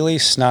Kaylee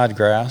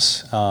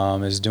Snodgrass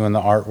is doing the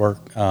artwork.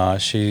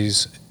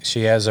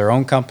 She has her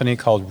own company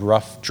called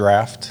Rough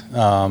Draft.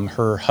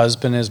 Her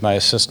husband is my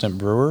assistant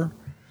brewer,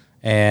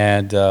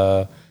 and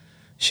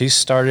she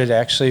started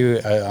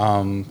actually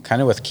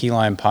kind of with key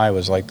lime pie.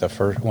 Was like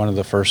one of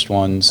the first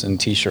ones, in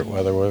T-shirt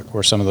weather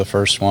were some of the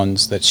first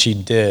ones that she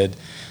did.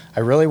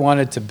 I really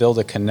wanted to build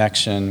a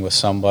connection with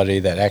somebody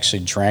that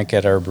actually drank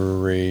at our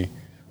brewery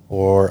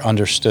or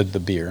understood the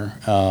beer,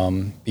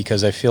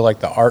 because I feel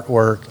like the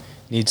artwork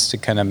needs to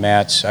kind of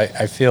match.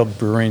 I feel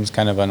brewing's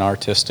kind of an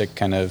artistic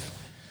kind of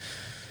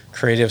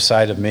creative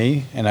side of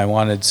me, and I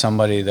wanted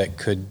somebody that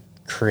could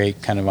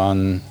create kind of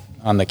on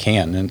the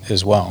can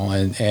as well.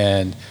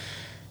 And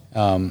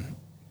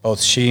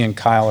both she and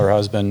Kyle, her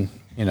husband,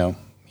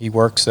 he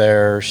works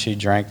there, she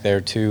drank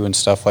there too, and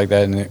stuff like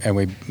that. And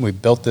we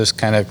built this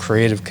kind of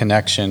creative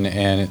connection,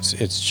 and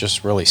it's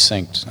just really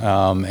synced.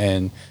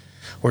 And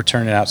we're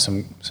turning out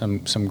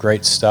some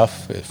great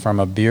stuff from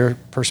a beer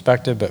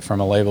perspective, but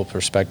from a label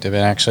perspective.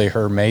 And actually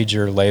her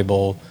major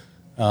label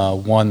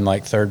won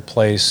like 3rd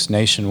place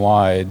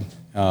nationwide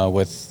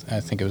with, I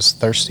think it was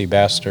Thirsty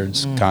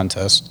Bastards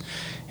contest.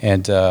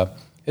 And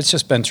it's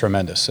just been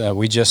tremendous.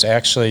 We just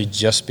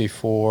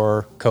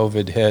before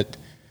COVID hit,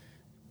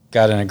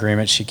 got an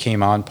agreement. She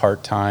came on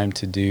part-time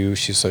to do,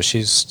 she's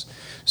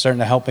starting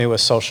to help me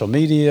with social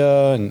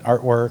media and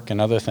artwork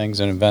and other things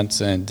and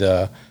events, and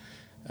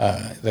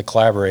the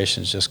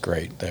collaboration is just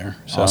great there.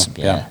 So, Awesome.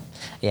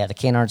 Yeah, the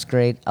can art's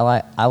great.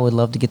 I would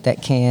love to get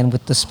that can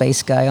with the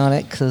space guy on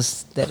it,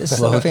 because that is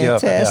so Look you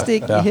up.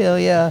 fantastic. Yeah. Hell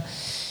yeah.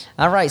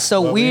 All right,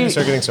 so Well, we need to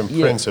start getting some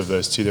prints of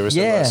those too. There was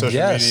some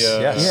social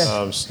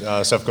media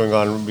stuff going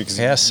on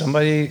because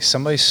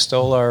somebody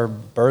stole our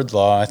bird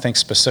law. I think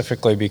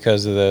specifically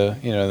because of the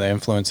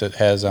influence it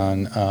has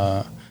on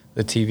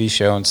the TV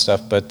show and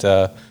stuff. But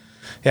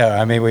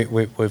I mean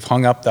we've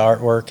hung up the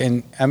artwork,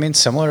 and I mean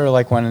similar to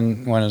like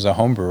when I was a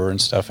home brewer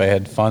and stuff. I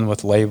had fun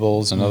with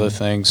labels and other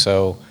things.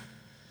 So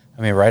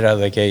I mean right out of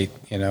the gate,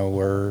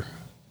 we're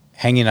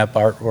hanging up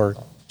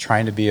artwork,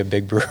 trying to be a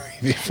big brewery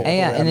before.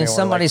 And then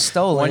somebody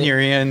stole it. 1 year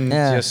in,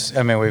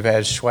 we've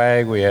had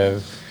swag, we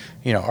have,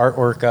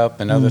 artwork up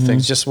and other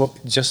things.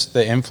 Just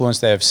the influence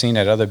that I've seen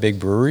at other big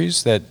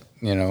breweries that,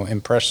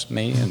 impressed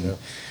me. And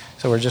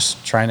so we're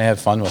just trying to have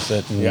fun with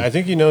it. And I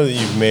think that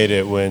you've made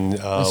it when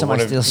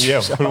somebody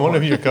steals when one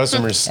of your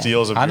customers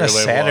steals a beer on a label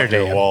off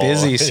Saturday, your wall. a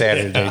busy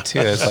Saturday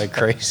too. That's like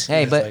crazy.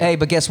 Hey,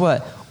 but guess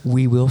what?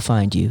 we will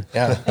find you.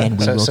 Yeah. And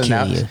we will kill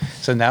now, you.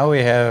 So now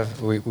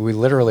we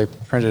literally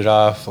printed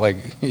off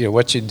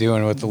what you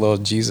doing with the little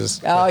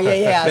Jesus. Oh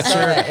yeah, I saw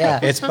that. Yeah.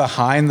 It's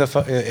behind the.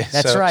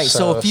 That's right.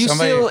 So if you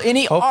steal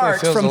any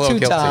art from Two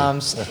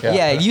Toms,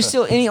 you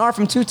steal any art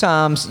from Two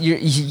Toms,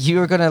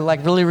 you're gonna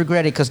really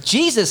regret it because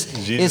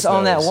Jesus is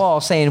on that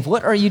wall saying,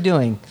 "What are you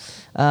doing?"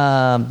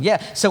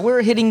 So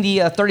we're hitting the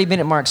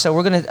 30-minute mark. So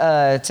we're going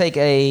to take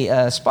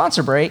a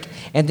sponsor break.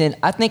 And then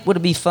I think what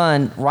would be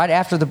fun right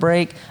after the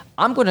break,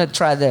 I'm going to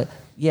try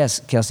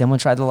Kelsey, I'm going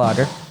to try the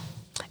lager.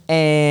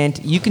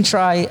 And you can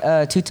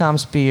try Two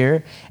Toms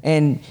beer.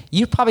 And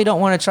you probably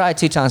don't want to try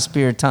Two Toms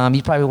beer, Tom.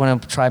 You probably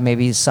want to try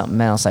maybe something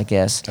else, I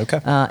guess.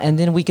 Okay. And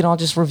then we can all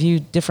just review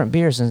different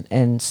beers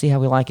and see how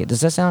we like it.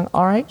 Does that sound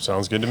all right?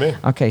 Sounds good to me.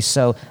 Okay,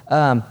 so,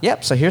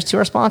 so here's to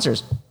our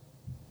sponsors.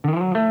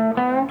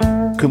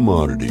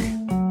 Commodity,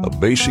 a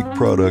basic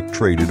product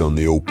traded on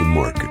the open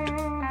market.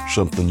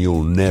 Something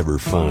you'll never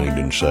find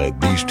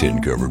inside these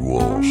tin-covered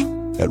walls.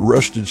 At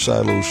Rusted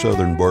Silo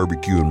Southern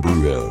Barbecue and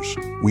Brewhouse,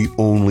 we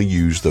only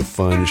use the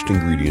finest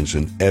ingredients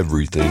in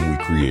everything we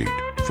create.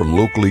 From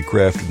locally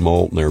crafted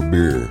malt in our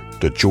beer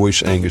to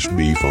choice Angus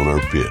beef on our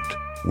pit,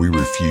 we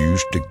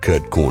refuse to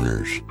cut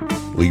corners.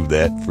 Leave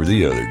that for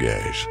the other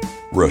guys.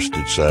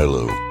 Rusted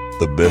Silo,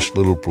 the best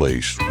little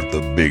place with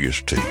the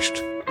biggest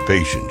taste.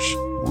 Patience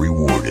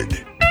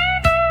rewarded.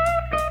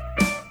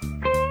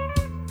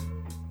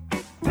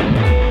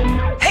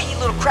 Hey, you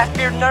little craft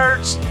beer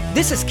nerds!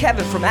 This is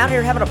Kevin from Out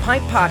Here Having a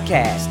Pint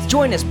podcast.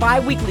 Join us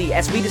bi-weekly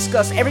as we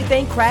discuss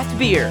everything craft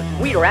beer.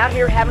 We are out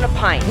here having a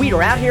pint. We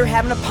are out here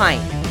having a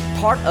pint.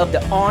 Part of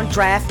the On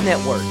Draft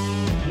Network.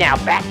 Now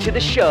back to the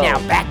show.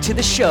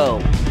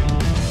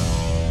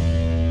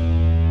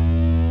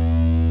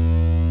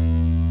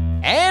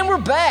 And we're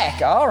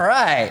back. All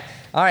right.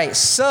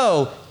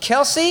 So,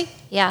 Kelsey.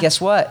 Yeah.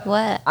 Guess what?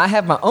 What? I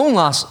have my own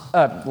I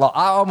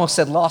almost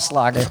said lost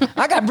lager.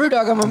 I got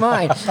BrewDog on my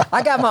mind.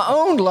 I got my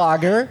own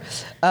lager,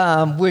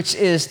 which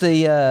is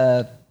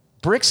the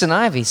Bricks and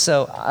Ivy.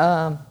 So,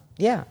 I'm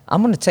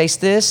going to taste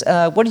this.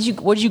 What did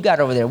you got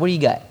over there? What do you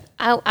got?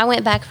 I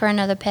went back for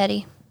another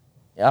petty.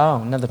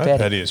 Oh, another That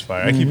petty. petty is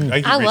fire. I keep I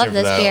reaching love for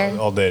this that beer.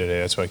 all day today.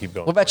 That's why I keep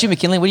going. What about you,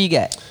 McKinley? What do you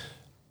got?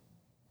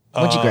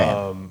 What'd you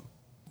grab?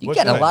 You What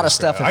got did a I lot of just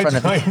stuff in grab? front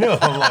of you. I know.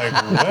 I'm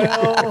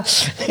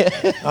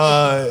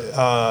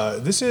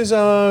like, this is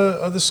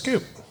the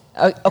Scoop.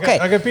 Okay.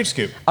 I got Peach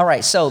Scoop, All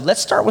right. So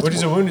let's start with which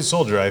is a Wounded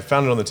Soldier. I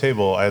found it on the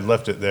table. I had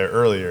left it there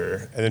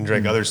earlier and then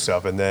drank other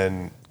stuff and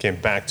then came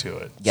back to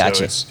it.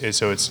 Gotcha.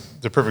 So it's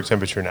the perfect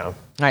temperature now. All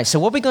right. So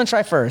what are we going to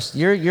try first?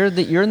 You're in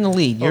the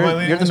lead. You're Am I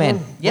leading the this man.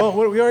 one? Yep.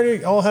 Well, we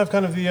already all have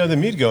kind of the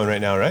mead going right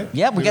now, right?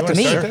 Yeah, we got wanna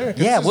the mead. start there?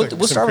 'Cause Yeah, this is we'll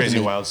some start with the crazy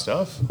mead. wild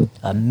stuff.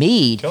 A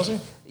mead. Kelsey?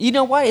 You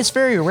know what? It's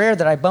very rare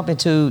that I bump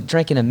into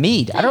drinking a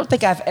mead. I don't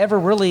think I've ever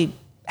really.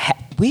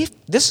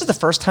 This is the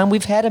first time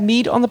we've had a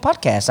mead on the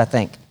podcast. I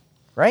think,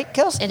 right,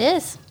 Kelsey? It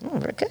is.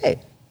 Okay,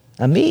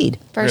 a mead.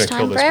 We're First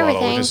gonna kill time for this bottle,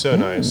 everything. which is so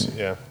nice.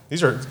 Yeah,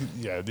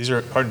 these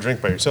are hard to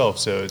drink by yourself.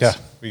 So it's,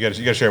 you got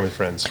to share them with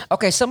friends.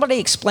 Okay, somebody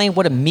explain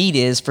what a mead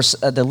is for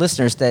the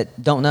listeners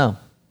that don't know.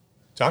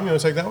 Tom, you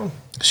want to take that one?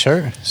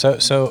 Sure.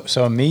 So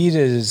a mead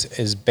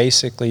is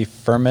basically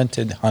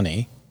fermented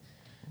honey.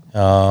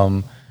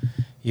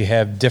 You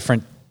have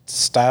different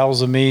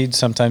styles of mead.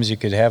 Sometimes you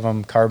could have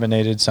them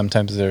carbonated.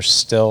 Sometimes they're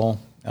still.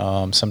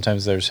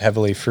 Sometimes there's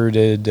heavily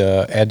fruited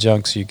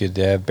adjuncts. You could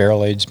have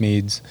barrel-aged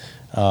meads.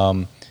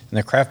 And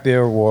the craft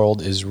beer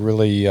world is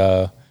really,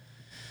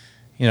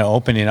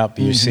 opening up.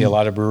 You see a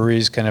lot of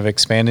breweries kind of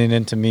expanding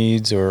into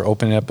meads or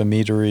opening up a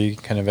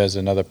meadery kind of as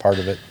another part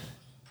of it.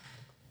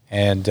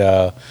 And,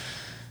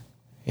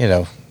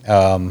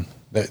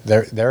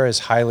 they're as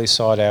highly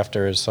sought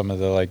after as some of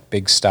the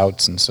big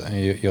stouts, and so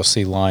you'll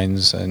see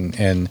lines,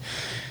 and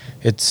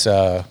it's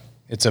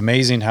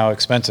amazing how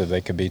expensive they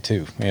could be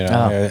too.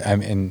 I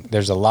mean,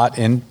 there's a lot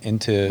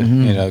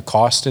into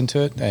cost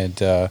into it, and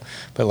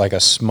but like a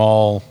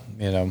small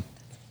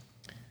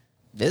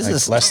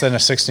less than a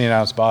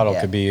 16-ounce bottle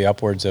could be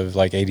upwards of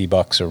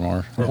 $80 or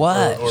more.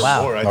 What? Or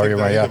Wow. more. I Or think you're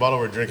the, right, yeah. the bottle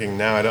we're drinking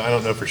now, I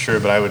don't know for sure,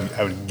 but I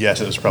would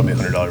guess it was probably a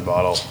 $100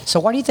 bottle. So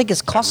why do you think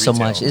it's cost so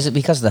retail. much? Is it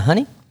because of the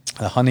honey?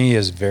 The honey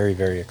is very,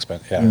 very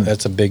expensive. Yeah,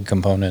 that's a big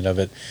component of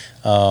it.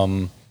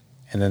 And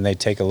then they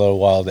take a little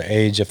while to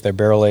age if they're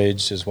barrel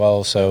aged as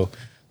well. So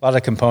a lot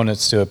of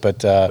components to it. But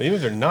But even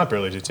if they're not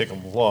barrel aged, they take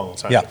a long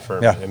time Yeah, to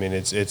ferment. yeah. I mean,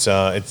 it's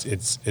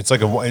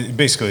like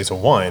basically it's a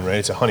wine, right?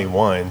 It's a honey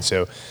wine.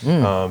 So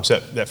so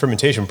that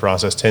fermentation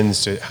process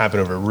tends to happen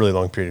over a really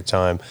long period of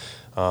time.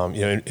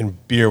 In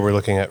beer, we're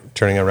looking at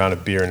turning around a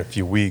beer in a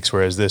few weeks,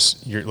 whereas this,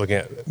 you're looking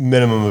at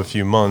minimum of a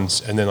few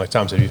months. And then, like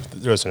Tom said, if you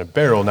throw this in a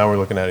barrel, now we're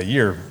looking at a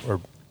year or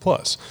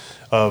plus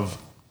of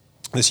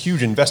this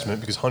huge investment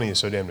because honey is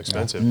so damn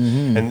expensive.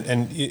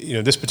 And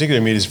this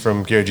particular mead is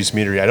from Gary G's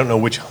Meadery. I don't know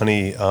which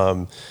honey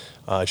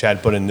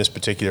Chad put in this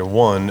particular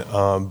one,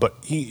 but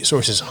he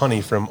sources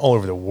honey from all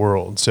over the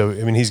world. So,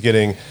 I mean, he's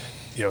getting,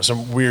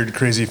 some weird,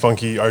 crazy,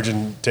 funky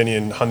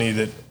Argentinian honey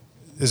that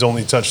is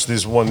only touched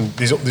these one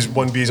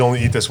bees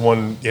only eat this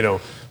one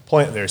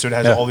plant there, so it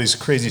has all these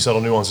crazy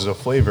subtle nuances of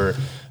flavor.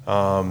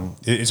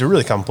 It's a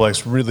really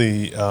complex,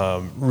 really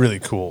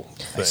cool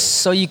thing.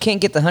 So you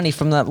can't get the honey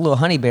from that little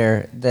honey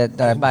bear that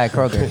I buy at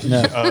Kroger.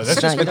 No, That's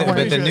just you don't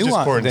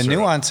want the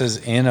nuances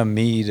in a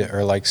mead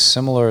are like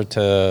similar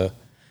to,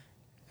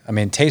 I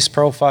mean, taste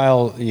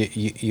profile.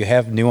 You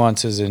have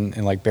nuances in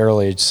like barrel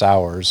aged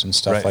sours and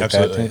stuff like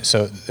absolutely. that.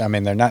 So I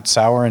mean, they're not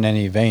sour in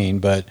any vein,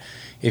 but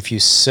if you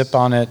sip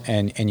on it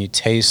and you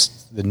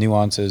taste the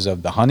nuances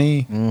of the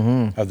honey,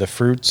 of the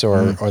fruits,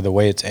 or the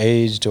way it's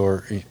aged,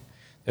 or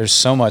there's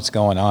so much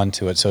going on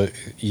to it. So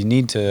you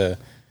need to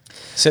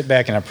sit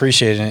back and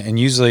appreciate it. And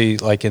usually,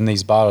 like in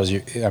these bottles,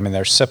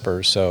 they're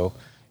sippers, so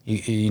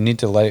you need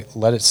to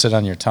let it sit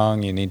on your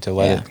tongue. You need to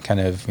let it kind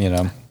of,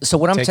 So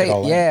when I'm take it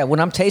all in. when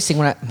I'm tasting,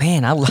 I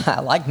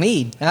like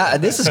mead.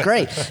 This is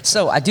great.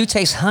 So I do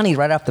taste honey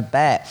right off the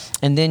bat,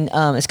 and then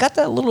it's got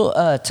that little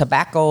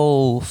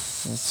tobacco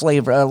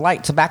flavor,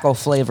 light tobacco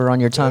flavor on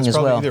your tongue as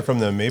well. Either from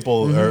the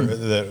maple or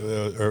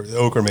the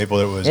oak or maple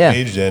that it was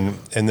aged in,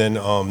 and then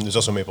there's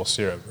also maple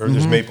syrup, or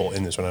there's maple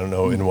in this one. I don't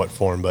know in what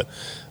form, but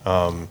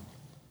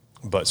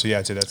so yeah,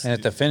 I'd say that's. And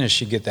at the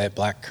finish, you get that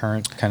black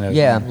currant kind of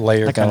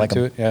layer like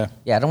to it. Yeah.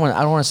 Yeah, I don't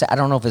want to say, I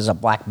don't know if it's a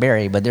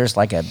blackberry, but there's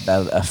like a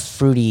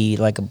fruity,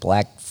 like a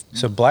black.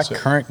 So black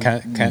currant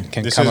can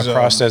come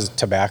across as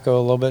tobacco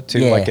a little bit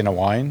too, like in a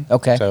wine.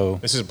 Okay. So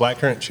this is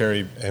blackcurrant,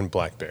 cherry, and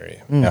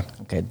blackberry. Yeah.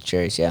 Okay,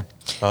 cherries. Yeah.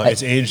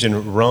 It's aged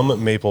in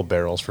rum maple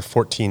barrels for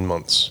 14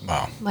 months.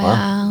 Wow.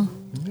 Wow.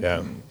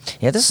 Yeah.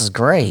 Yeah, this is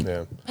great.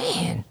 Yeah.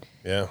 Man.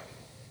 Yeah.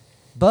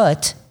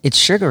 But it's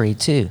sugary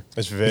too.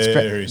 It's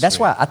very That's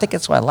sweet. why I think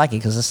that's why I like it,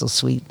 because it's so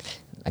sweet.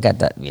 I got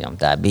that,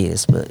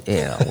 diabetes, but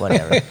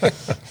whatever.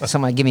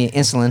 Somebody give me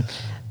insulin.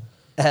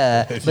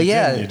 If but you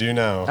yeah, didn't, you do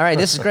now. All right,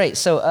 this is great.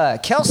 So,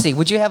 Kelsey,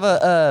 would you have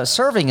a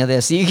serving of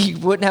this? You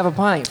wouldn't have a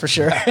pint for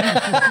sure.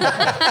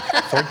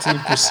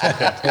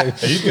 13%.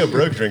 Hey, you can go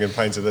broke drinking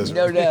pints of this.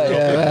 No doubt.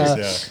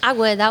 Yeah. I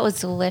would. That was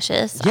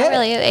delicious. Yeah. I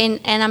really,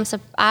 and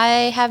I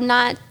have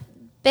not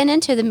been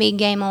into the mead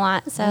game a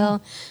lot,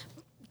 so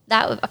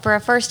that for a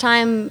first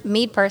time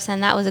mead person,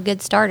 that was a good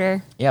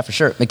starter. Yeah, for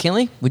sure.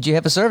 McKinley, would you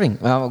have a serving?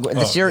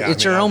 It's your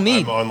own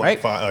mead, I'm on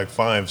right? like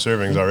five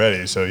servings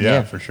already, so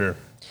yeah, for sure.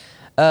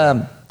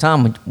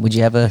 Tom, would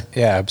you have a?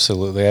 Yeah,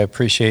 absolutely. I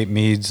appreciate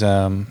meads.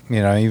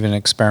 Even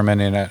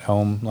experimenting at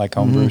home, like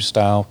homebrew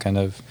style, kind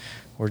of.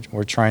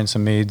 We're trying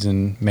some meads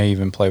and may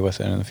even play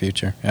with it in the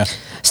future. Yeah.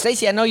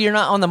 Stacy, I know you're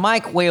not on the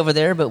mic way over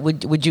there, but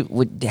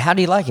would how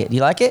do you like it? Do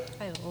you like it?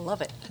 I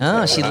love it.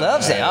 Oh, she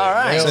loves it. All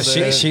right.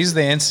 So she's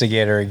the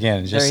instigator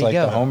again, just you like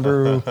go. the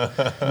homebrew.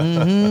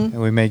 And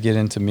we may get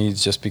into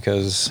meads just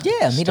because.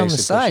 Yeah, meat on the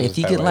Stacey side pushes if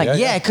you it get that like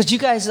way. because you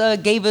guys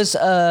gave us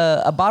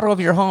a bottle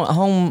of your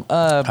home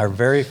Our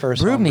very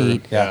first brew homebrew.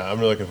 mead. Yeah, I'm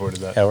really looking forward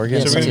to that. Yeah, we're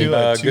getting So we're some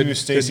gonna do good two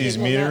Stacy's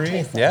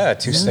Meadery. Yeah,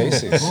 two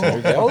Stacy's. There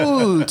we go.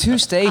 Oh, two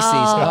Stacey's.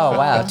 Oh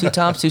wow, two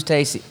Toms, two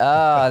Stacy.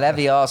 Oh, that'd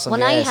be awesome. Well,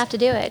 now you yes. have to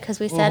do it because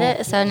we said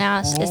it, so now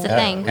it's the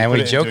thing. And Put we it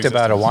into joked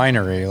about a existence.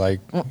 winery, like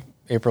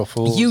April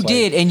Fool's. You like,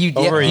 did, and you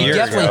over a year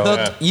definitely ago.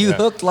 hooked. You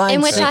hooked line,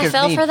 In which I sinker,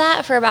 fell mead. for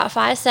that for about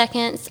 5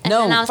 seconds, and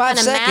No, then I was 5 kind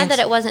of mad seconds. that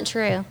it wasn't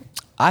true.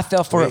 I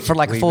fell for it for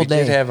like a full we day.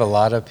 did have a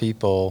lot of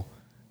people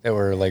that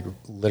were like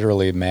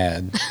literally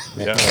mad,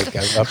 like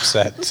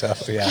upset. So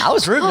yeah. I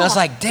was rooting. I was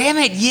like, "Damn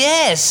it,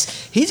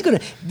 yes! He's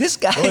gonna. This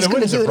guy Well, is it gonna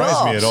wouldn't do it surprise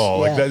all." me at all.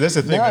 Like Yeah. that's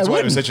the thing. No, That's it why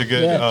it was wouldn't. such a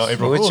good Yeah.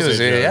 April Which Fool's was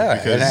Day joke, and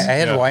because, I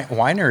had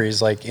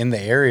wineries like in the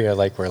area,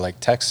 like we're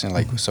like texting,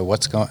 like so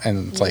what's going,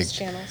 and it's like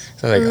channels.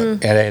 so like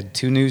and I had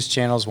 2 news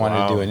channels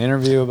wanted to do an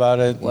interview about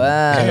it.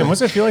 Wow. Damn,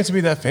 what's it feel like to be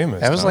that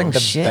famous? That was like Tom? the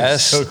shit.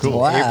 best So cool.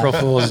 Wow. April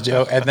Fool's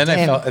joke, and then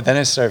Damn. then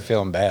I started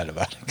feeling bad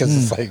about it because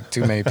it's like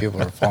too many people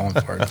were falling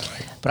for it. Like,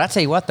 But I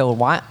tell you what, though, a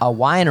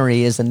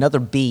winery is another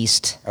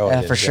beast Oh,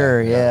 it for is,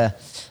 sure. yeah.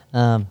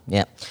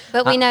 Yeah.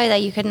 But we know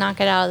that you could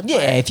knock it out of the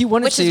park. Yeah, if you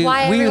wanted which to, is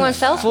why we everyone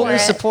fell for fully it.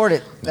 support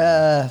it. For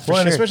Well, and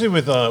sure. especially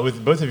with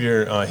both of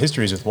your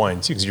histories with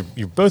wine too, because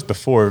you're both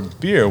before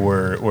beer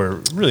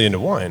were really into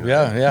wine.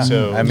 Yeah, right? yeah.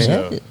 So I mean,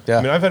 yeah.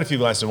 I mean, I've had a few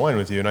glasses of wine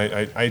with you, and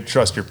I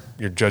trust your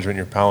judgment,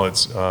 your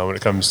palates when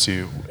it comes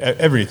to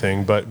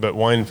everything, but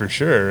wine for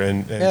sure.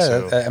 And yeah,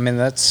 so, I mean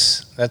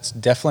that's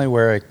definitely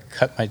where I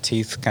cut my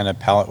teeth, kind of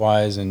palate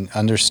wise, and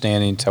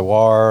understanding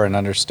terroir and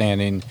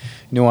understanding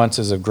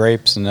nuances of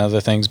grapes and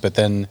other things. But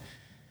then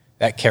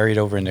that carried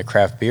over into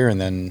craft beer,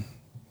 and then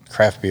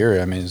craft beer,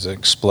 I mean, is an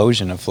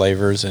explosion of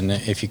flavors. And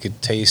if you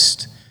could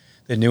taste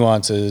the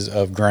nuances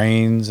of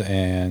grains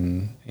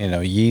and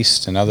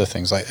yeast and other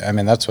things, I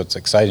mean, that's what's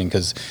exciting,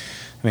 because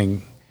I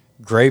mean,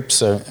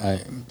 grapes are.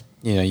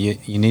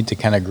 You need to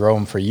kind of grow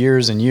them for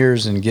years and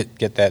years and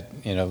get that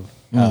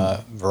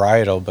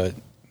varietal, but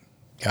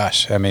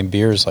gosh, I mean,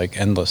 beer is like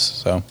endless.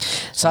 So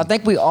I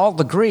think we all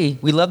agree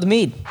we love the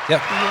mead.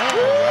 yep.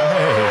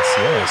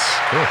 yes,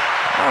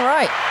 cool. All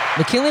right.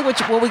 McKinley,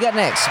 what we got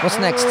next? What's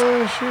next?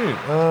 Oh shoot!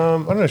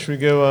 I don't know. Should we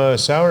go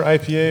sour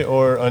IPA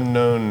or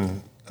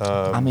unknown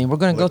I mean, we're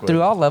going to go liquid.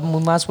 through all of them.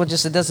 We might as well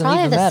just, it doesn't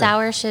Probably even the matter.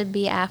 sour should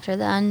be after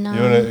the unknown.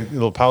 You want a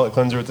little palate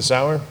cleanser with the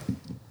sour?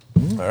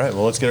 All right,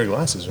 well, let's get our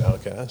glasses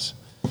out, guys.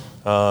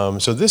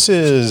 So this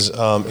is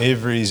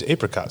Avery's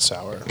Apricot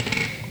Sour.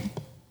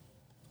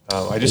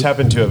 I just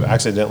happened to have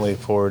accidentally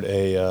poured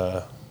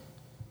a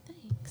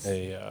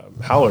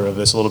howler of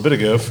this a little bit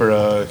ago for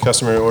a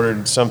customer who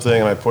ordered something,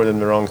 and I poured them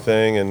the wrong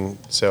thing, and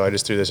so I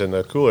just threw this in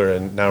the cooler,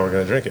 and now we're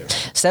going to drink it.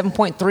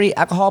 7.3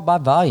 alcohol by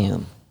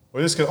volume.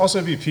 Well, this could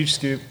also be Peach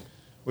Scoop,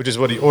 which is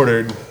what he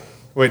ordered.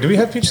 Wait, do we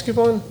have Peach Scoop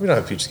on? We don't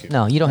have Peach Scoop.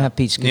 No, you don't have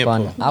peach scoop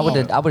on. Nipple. I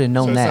would have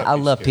known So it's that. not I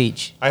love Scoop.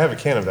 peach. I have a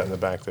can of that in the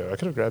back, though. I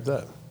could have grabbed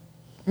that.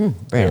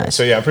 Very nice.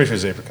 So, yeah, I'm pretty sure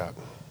it's apricot.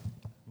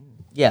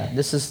 Yeah,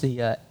 this is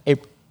the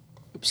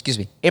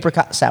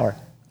apricot sour.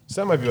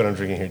 So that might be what I'm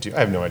drinking here, too. I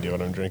have no idea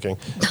what I'm drinking.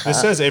 This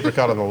says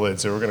apricot on the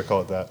lid, so we're going to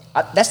call it that.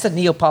 That's the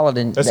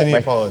Neapolitan. That's the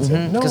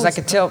Neapolitan. No, Because I it's-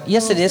 could tell.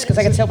 Yes, it is. Because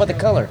I can tell by the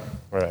color.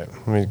 All right,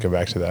 let me go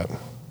back to that.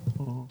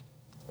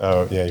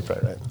 Oh, yeah, you're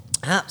probably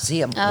right.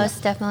 See, Oh, it's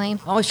definitely.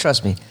 always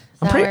trust me.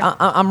 Sour.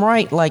 I'm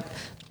right. Like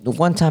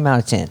 1 time out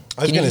of 10.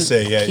 I was gonna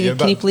say, yeah, Can you're you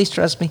about- please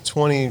trust me?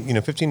 15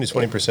 to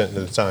 20% of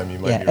the time, you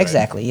might Yeah, be right.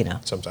 exactly. You know.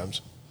 Sometimes.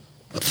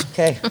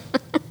 Okay.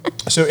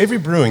 So Avery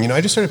Brewing,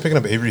 I just started picking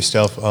up Avery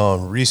stuff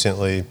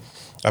recently.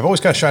 I've always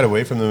kind of shied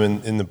away from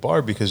them in the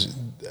bar because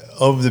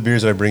of the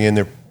beers that I bring in,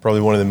 they're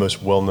probably one of the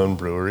most well-known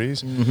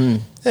breweries. Mm-hmm.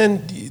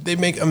 And they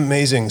make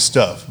amazing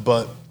stuff.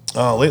 But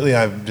lately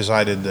I've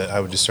decided that I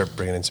would just start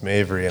bringing in some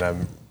Avery, and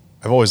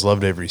I've always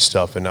loved Avery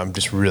stuff, and I'm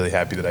just really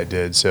happy that I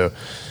did. So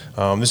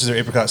this is their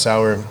Apricot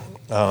Sour.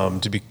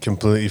 To be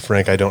completely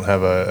frank, I don't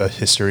have a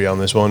history on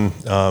this one.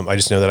 I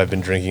just know that I've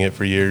been drinking it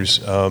for years,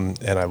 and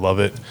I love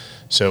it.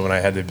 So when I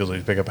had the ability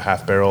to pick up a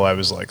half barrel, I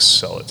was like,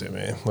 sell it to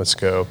me. Let's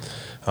go.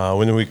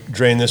 When we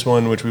drain this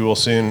one, which we will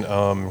soon,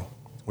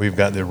 we've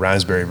got the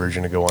raspberry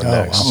version to go on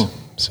next. wow.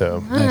 So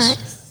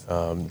Nice.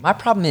 My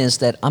problem is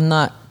that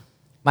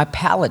my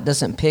palate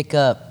doesn't pick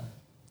up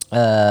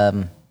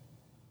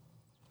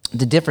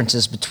the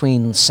differences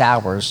between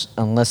sours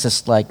unless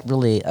it's like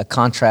really a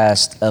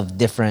contrast of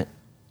different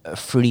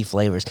fruity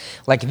flavors.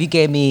 Like if you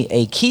gave me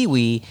a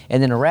kiwi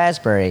and then a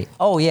raspberry,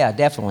 oh yeah,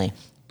 definitely.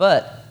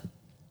 But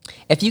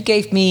if you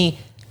gave me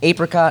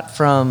apricot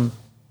from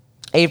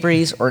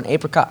Avery's or an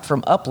apricot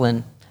from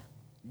Upland,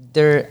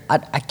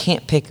 I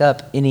can't pick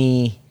up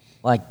any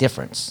like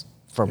difference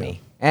for me.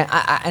 And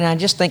I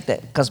just think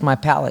that because my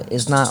palate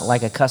is not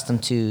like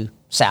accustomed to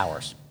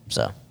sours,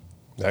 so.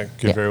 that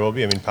could Yeah. very well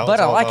be. I mean, But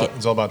I like it.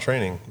 It's all about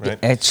training, right?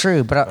 It's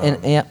true, but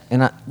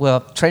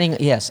training.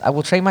 Yes, I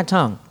will train my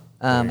tongue.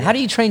 How do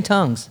you train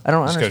tongues? I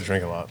don't Just got to understand.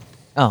 drink a lot,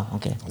 Oh,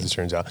 okay. as it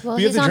turns out. Well,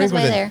 But you have he's to on drink his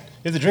way with there.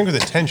 You have to drink with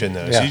attention,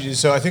 though. Yeah.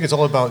 So I think it's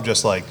all about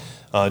just like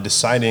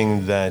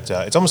deciding that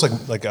it's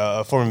almost like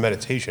a form of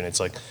meditation. It's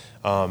like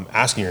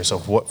asking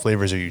yourself, what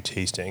flavors are you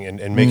tasting,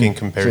 and making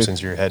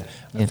comparisons in your head.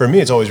 For me,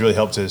 it's always really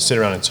helped to sit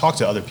around and talk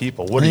to other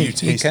people. What are you You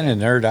tasting? kind of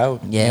nerd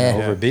out Yeah.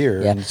 over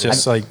beer. Yeah. And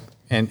just like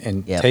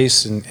and Yeah.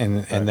 taste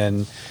and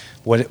then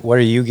what are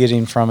you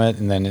getting from it?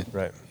 And then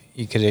Right.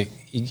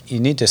 you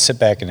need to sit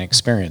back and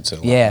experience it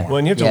a lot Yeah. more. Well,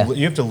 and Yeah.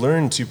 you have to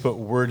learn to put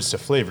words to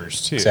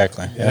flavors too.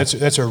 Exactly, And yeah.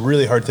 that's a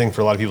really hard thing for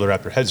a lot of people to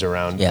wrap their heads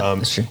around. Yeah,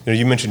 that's true.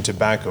 You mentioned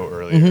tobacco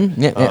earlier.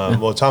 Yeah, yeah.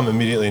 Well, Tom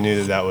immediately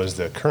knew that was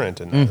the current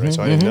in that, right?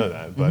 So I didn't know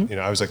that, but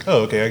I was like,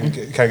 oh, okay, I can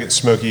kind of get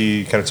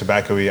smoky, kind of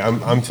tobacco-y.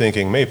 I'm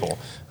thinking maple,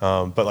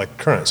 but like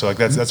currant. So like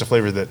that's a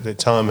flavor that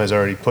Tom has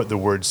already put the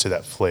words to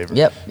that flavor.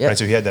 Yep. Right.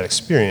 So he had that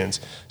experience.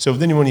 So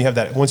then when you have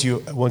that, once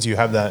you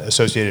have that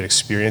associated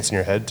experience in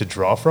your head to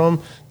draw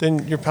from,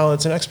 then your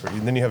palate's an expert.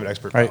 And then you have an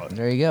expert Right. palate.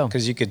 There you go.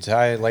 Because you could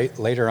tie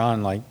later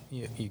on, like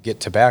you get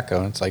tobacco,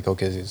 and it's like,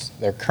 okay,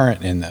 they're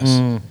current in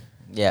this,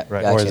 Yeah.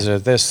 Right. or Gotcha. is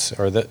it this,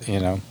 or that,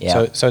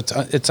 Yeah. So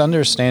it's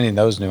understanding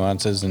those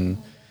nuances, and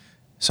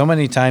so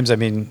many times, I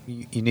mean,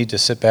 you need to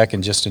sit back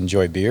and just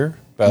enjoy beer,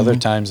 but other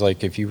times,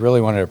 like if you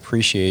really want to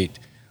appreciate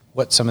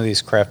what some of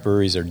these craft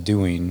breweries are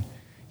doing,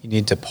 you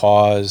need to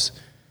pause,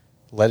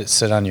 let it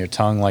sit on your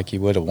tongue like you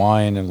would a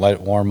wine, and let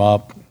it warm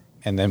up.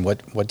 And then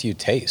what do you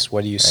taste?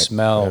 What do you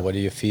smell? What do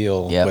you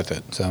feel Yep. with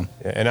it? So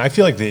Yeah, and I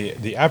feel like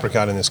the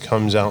apricot in this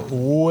comes out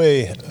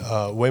way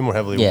more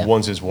heavily Yeah.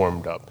 once it's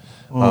warmed up.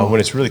 When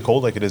it's really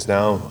cold like it is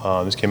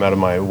now, this came out of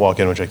my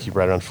walk-in, which I keep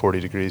right around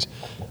 40 degrees.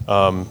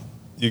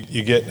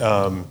 You get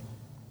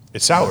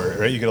it's sour,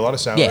 right? You get a lot of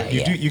sour. Yeah,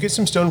 You get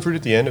some stone fruit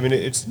at the end. I mean,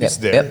 it's Yep,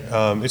 there.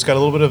 yep. It's got a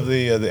little bit of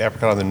the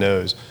apricot on the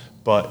nose.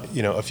 But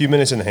a few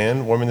minutes in the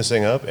hand, warming this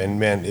thing up, and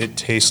man, it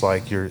tastes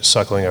like you're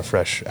suckling a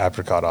fresh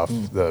apricot off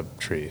the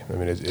tree. I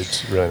mean,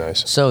 it's really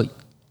nice. So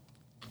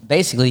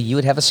basically, you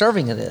would have a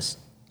serving of this.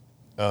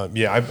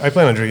 Yeah, I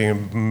plan on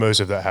drinking most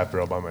of that half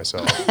barrel by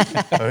myself.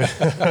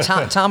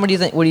 Tom, what do you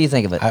think? What do you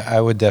think of it? I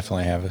would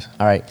definitely have it.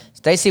 All right,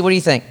 Stacy, what do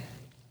you think?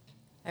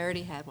 I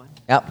already had one.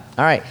 Yep.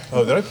 All right.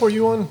 Oh, did I pour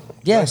you one?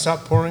 Yeah. Did I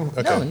stop pouring?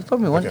 Okay. No, you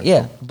put me one. Okay,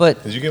 Yeah, cool.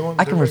 but Did you get one?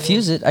 I Did can everybody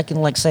refuse it. I can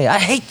like say I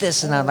hate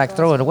this and I like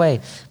throw it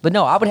away. But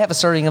no, I would have a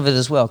serving of it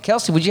as well.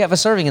 Kelsey, would you have a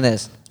serving of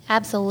this?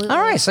 Absolutely. All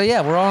right, so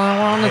yeah, we're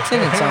on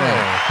attendance on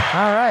that.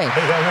 All right.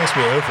 Hey, that makes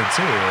me 0 for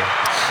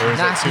 2. Or is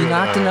that You 2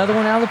 knocked and 0? another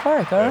one out of the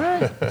park. All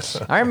right.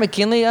 All right,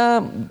 McKinley,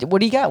 what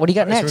do you got? What do you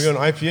got So next? we're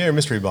going IPA or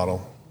mystery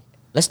bottle?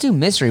 Let's do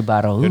mystery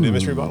bottle. You wanna do Ooh,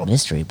 mystery bottle?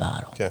 Mystery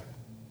bottle. Okay.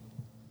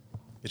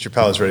 Get your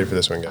palates ready for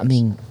this one, guys. I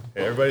mean,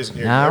 Okay, everybody's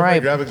here. all Everybody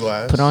right. grab a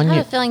glass. Put on I your.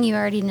 have a feeling you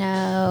already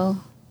know.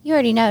 You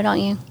already know, don't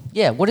you?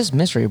 Yeah, what is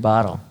mystery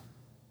bottle?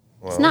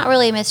 It's not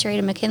really a mystery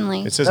to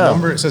McKinley. It says Oh.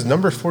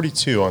 number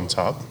 42 on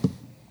top.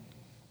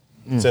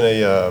 It's in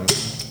a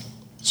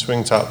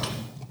swing top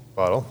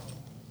bottle.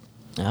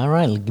 All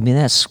right, give me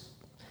that.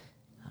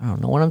 I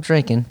don't know what I'm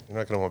drinking. You're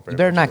not going to want very You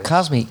better much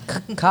not of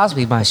this.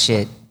 Cosby my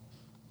shit.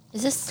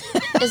 Is this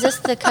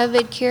the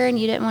COVID cure and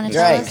you didn't want to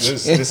tell Right.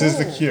 us? This is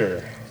the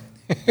cure.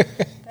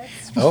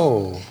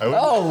 Oh.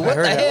 Oh, what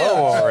heard the that hell?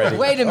 already.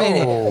 Wait a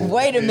minute.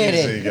 Wait a Easy,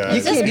 minute. guys. You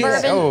Is this can't do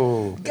that. bourbon?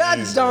 Oh. God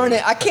darn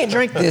it. I can't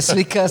drink this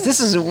because this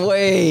is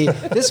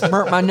this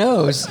burnt my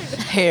nose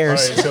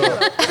hairs. All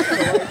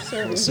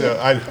right,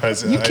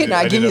 so You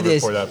cannot give me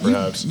this. Pour that,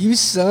 perhaps. You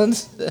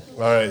sons.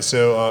 All right,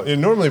 so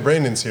normally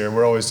Brandon's here, and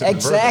we're always sipping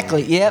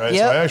Exactly, bourbon, yep, right?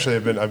 yep. So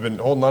I've been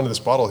holding on to this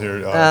bottle here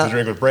to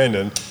drink with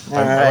Brandon.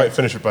 I might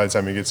finish it by the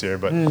time he gets here,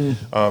 but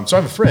so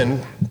I have a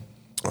friend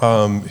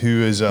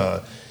who is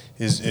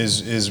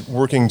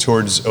working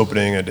towards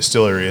opening a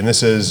distillery, and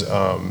this is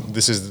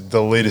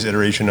the latest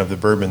iteration of the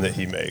bourbon that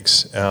he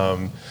makes.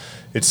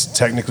 It's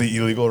technically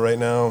illegal right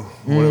now.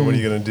 What are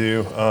you going to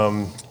do?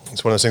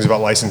 It's one of those things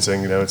about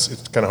licensing.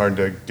 It's kind of hard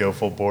to go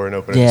full bore and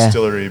open a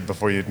distillery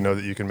before you know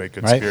that you can make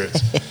good Right.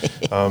 spirits.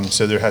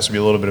 So there has to be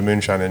a little bit of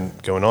moonshine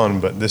going on.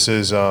 But this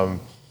is a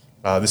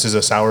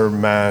sour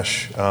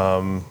mash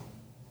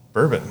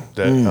bourbon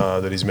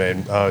that he's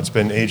made. It's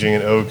been aging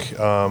in oak.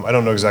 I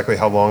don't know exactly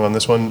how long on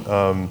this one,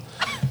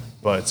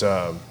 but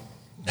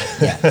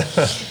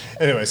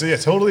anyway, so yeah,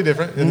 totally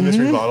different in the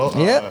mystery bottle.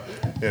 Yep.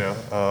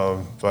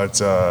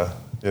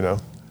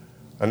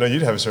 I know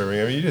you'd have a serving.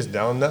 I mean, you just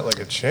downed that like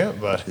a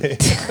champ, buddy.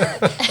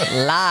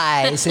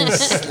 Lies and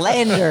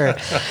slander.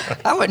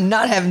 I would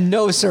not have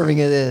no serving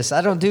of this.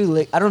 I don't do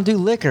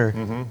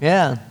liquor.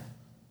 Yeah.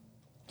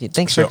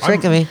 Thanks for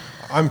tricking me.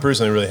 I'm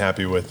personally really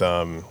happy with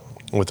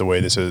the way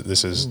this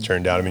has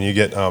turned out. I mean, you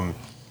get some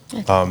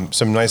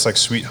nice like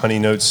sweet honey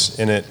notes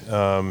in it.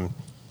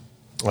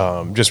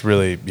 Just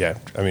really, yeah.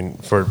 I mean,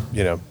 for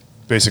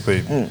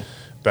basically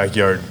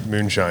backyard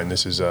moonshine,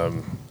 this is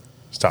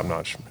it's top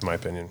notch in my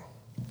opinion.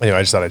 Anyway,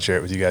 I just thought I'd share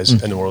it with you guys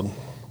in the world.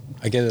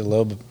 I get a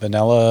little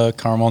vanilla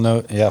caramel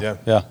note. Yeah.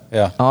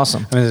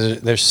 Awesome. I mean,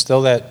 there's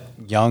still that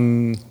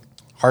young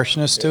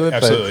harshness to it.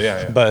 Absolutely,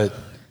 yeah. But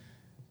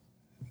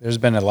there's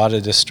been a lot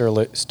of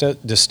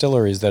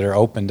distilleries that are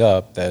opened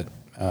up that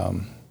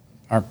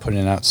aren't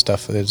putting out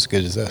stuff that's as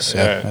good as this.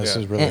 This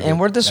is really And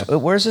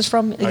where's this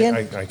from again?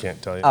 I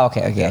can't tell you. Oh,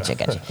 okay,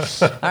 gotcha.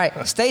 All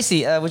right,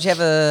 Stacy, would you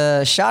have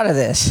a shot of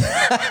this?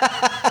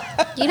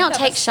 You don't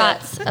take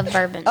shots of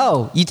bourbon.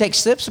 Oh, you take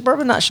sips of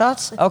bourbon, not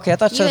shots? Okay, I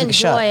thought you You took a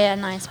shot. enjoy a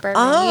nice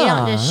bourbon. You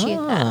don't just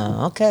shoot that.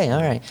 Okay,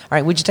 all right. All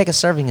right, would you take a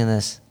serving in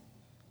this?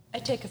 I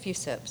take a few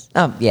sips.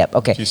 Yeah,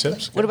 okay. Few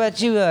sips? What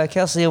about you,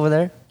 Kelsey, over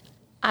there?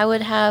 I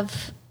would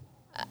have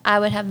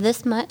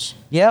this much,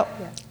 Yep.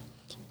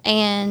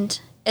 and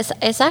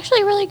it's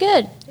actually really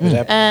good. Would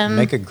that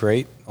make a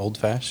great old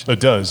fashioned? It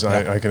does.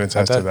 I can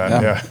attest to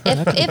that. Yeah.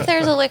 If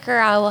there's a liquor,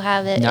 I will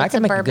have it. No, I It's can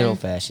a make a bourbon, good old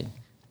fashioned.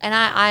 and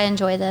I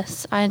enjoy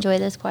this. I enjoy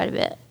this quite a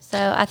bit. So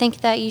I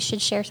think that you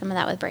should share some of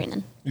that with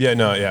Brandon. Yeah,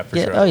 no, yeah, for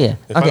Yeah, sure. oh, yeah.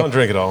 If Okay. I don't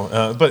drink it all,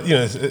 but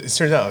it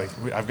turns out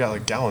like I've got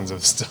like gallons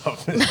of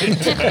stuff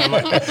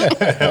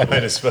at my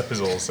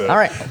disposal. So All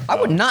right, I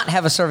would not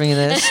have a serving of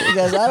this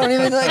because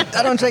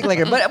I don't drink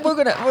liquor. But we're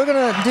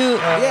gonna do.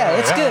 Yeah,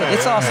 it's good.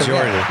 It's awesome.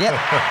 Yeah. Yep.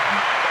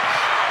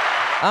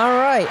 All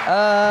right.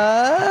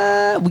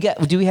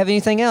 Do we have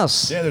anything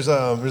else? Yeah, there's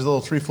a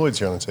little Three Floyds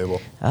here on the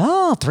table.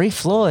 Oh, Three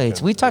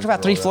Floyds. We talked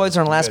about Three Floyds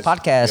on our last You guys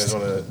podcast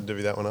want to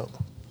divvy that one up?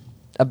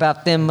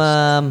 about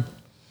them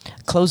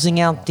closing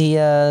out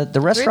the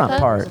restaurant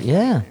pubs? part.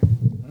 Yeah.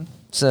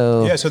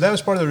 So Yeah, so that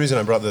was part of the reason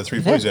I brought the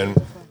Three Floyds in,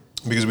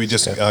 because we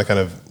just kind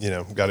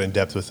of got in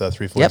depth with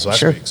Three Floyds last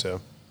sure. week.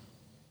 So,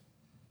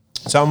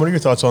 Tom, what are your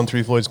thoughts on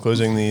Three Floyds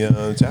closing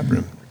the tap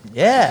room?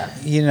 yeah.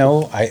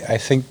 I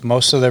think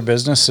most of their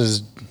business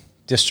is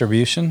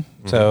distribution.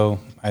 So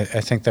I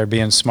think they're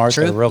being smart.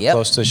 True. They're real Yep.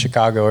 close to the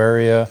Chicago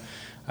area.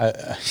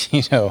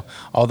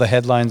 All the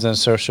headlines on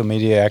social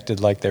media acted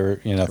like they were,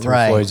 Three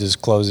Right. Floyds is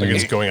closing. Like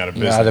it's going out of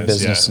business. Out of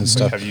business and Like,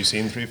 stuff. have you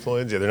seen Three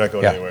Floyds? Yeah, they're not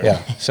going Yeah, anywhere.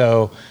 yeah.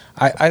 So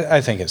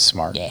I think it's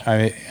smart. Yeah. I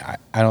mean,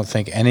 I don't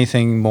think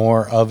anything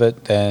more of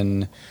it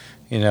than,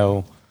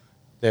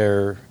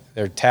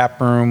 their tap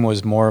room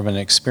was more of an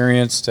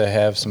experience to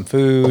have some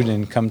food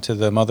and come to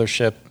the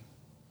mothership.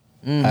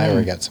 I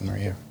already got some right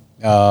here.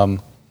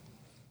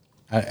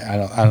 I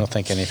don't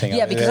think anything.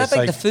 Yeah, of it. because I It's think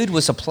like- the food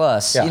was a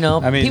plus. yeah,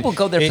 I mean, people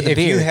go there for the if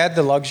beer. you had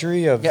the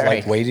luxury of Yeah, like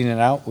right. waiting it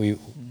out,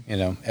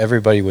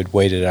 everybody would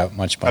wait it out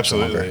much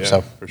Absolutely, longer. yeah,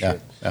 So for sure.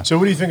 yeah. So,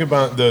 what do you think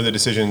about the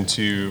decision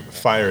to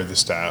fire the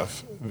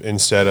staff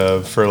instead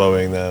of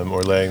furloughing them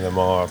or laying them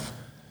off?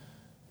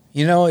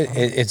 You know,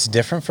 it's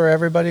different for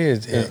everybody.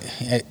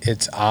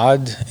 It's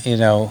odd, you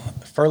know,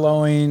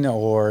 furloughing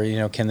or, you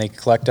know, can they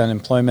collect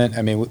unemployment?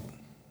 I mean,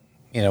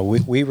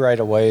 we right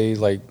away,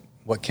 like,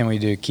 what can we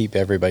do to keep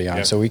everybody on?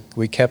 Yeah. So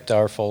we kept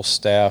our full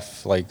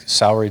staff, like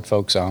salaried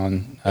folks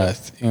on.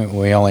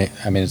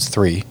 It's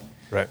 3.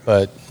 Right.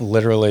 But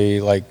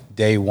literally, like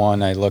day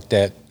one, I looked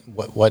at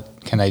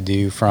what can I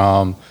do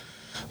from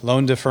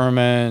loan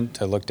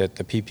deferment. I looked at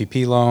the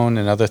PPP loan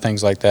and other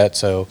things like that.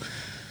 So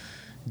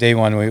day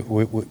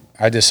one,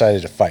 I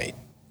decided to fight.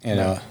 You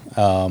know,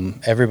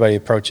 everybody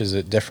approaches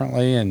it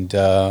differently, and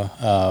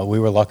we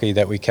were lucky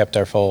that we kept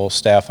our full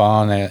staff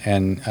on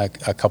and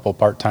a couple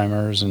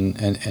part-timers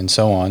and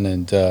so on.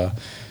 And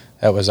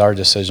that was our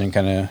decision,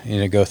 kind of, you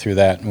know, go through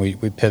that. And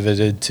we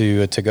pivoted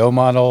to a to-go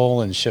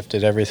model and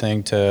shifted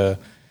everything to,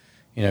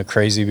 you know,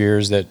 crazy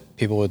beers that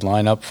people would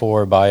line up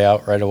for, buy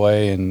out right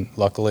away. And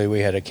luckily we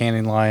had a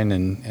canning line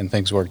and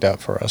things worked out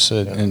for us.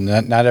 And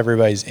not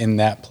everybody's in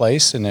that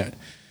place, and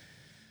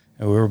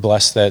we were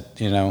blessed that,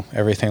 you know,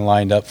 everything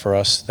lined up for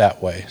us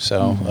that way.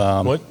 So,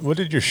 what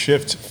did your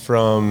shift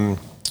from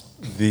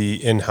the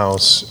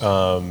in-house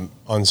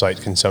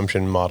on-site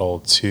consumption model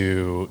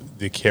to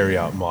the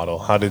carry-out model?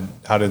 How did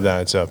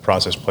that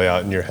process play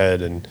out in your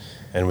head and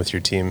with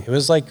your team? It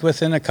was like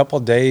within a couple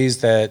of days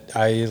that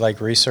I like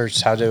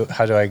researched how do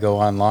I go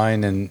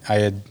online, and I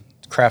had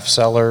Craft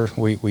Cellar.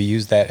 We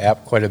used that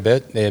app quite a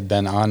bit. They had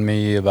been on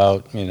me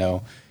about, you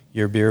know,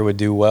 your beer would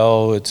do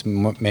well. It's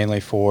mainly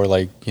for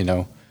like,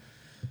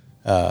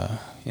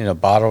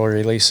 bottle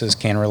releases,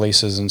 can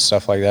releases, and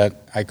stuff like that.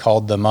 I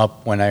called them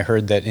up when I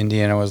heard that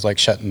Indiana was like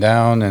shutting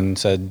down and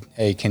said,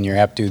 hey, can your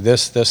app do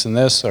this, this, and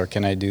this, or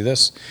can I do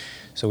this?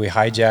 So we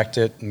hijacked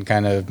it and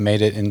kind of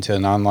made it into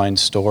an online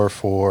store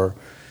for,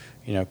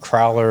 you know,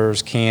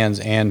 crowlers, cans,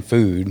 and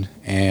food,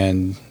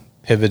 and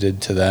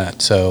pivoted to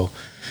that. So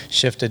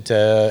shifted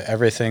to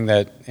everything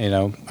that, you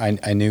know,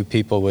 I knew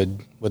people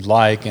would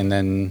like, and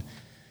then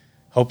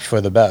hoped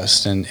for the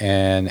best.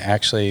 And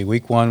actually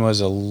week one was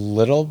a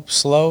little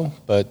slow,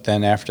 but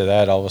then after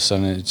that, all of a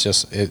sudden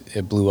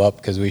it blew up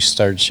because we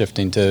started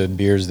shifting to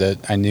beers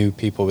that I knew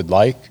people would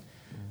like.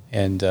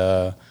 And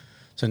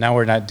so now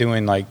we're not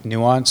doing like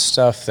nuanced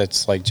stuff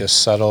that's like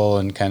just subtle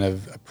and kind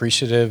of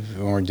appreciative.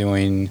 And we're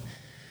doing,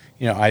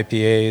 you know,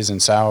 IPAs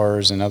and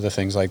sours and other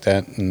things like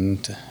that,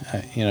 and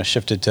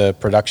shifted to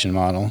production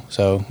model.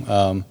 So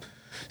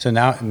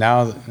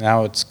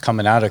now it's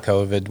coming out of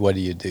COVID. What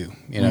do?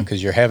 You know,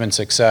 because you're having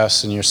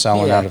success and you're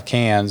selling out of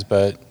cans,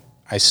 but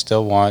I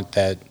still want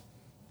that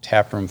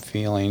taproom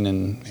feeling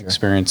and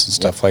experience and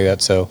stuff like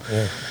that. So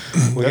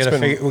we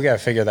got to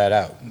figure that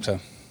out. So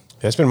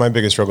that's been my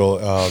biggest struggle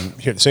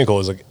here at the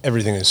Sinkhole, is like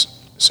everything is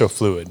so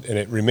fluid, and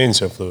it remains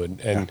so fluid,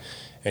 and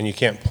you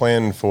can't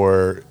plan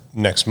for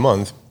next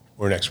month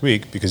or next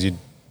week because you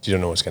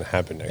don't know what's going to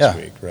happen next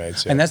week, right?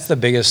 So, and that's the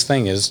biggest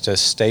thing, is to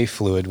stay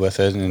fluid with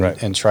it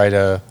and try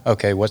to,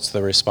 okay, what's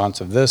the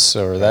response of this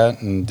or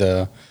that? And,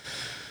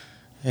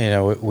 you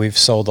know, we've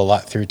sold a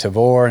lot through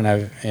Tavour, and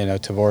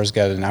Tavor's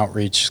got an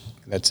outreach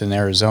that's in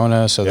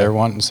Arizona, so they're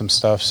wanting some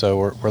stuff.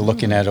 So we're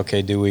looking at,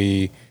 okay, do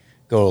we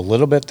go a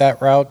little bit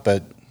that route?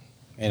 But,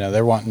 you know,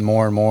 they're wanting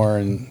more and more,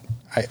 and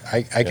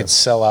I could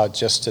sell out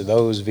just to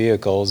those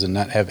vehicles and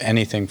not have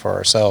anything for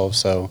ourselves.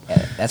 So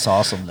that's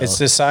awesome, though. It's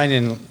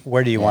deciding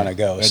where do you want to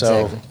go.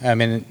 Exactly. So I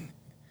mean,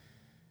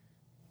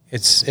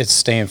 it's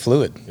staying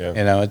fluid. Yeah.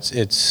 You know,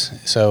 it's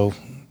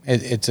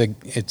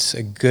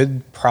a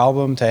good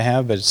problem to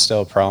have, but it's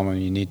still a problem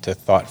you need to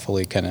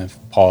thoughtfully kind of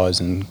pause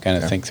and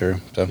kind of think through.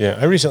 So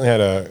I recently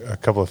had a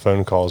couple of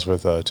phone calls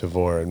with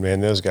Tavour, and man,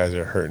 those guys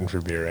are hurting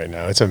for beer right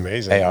now. It's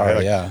amazing. They are,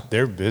 like,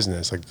 their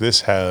business, like this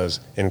has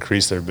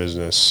increased their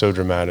business so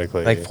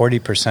dramatically. Like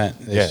 40%.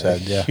 They said,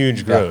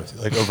 huge growth,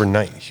 like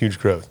overnight, huge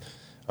growth.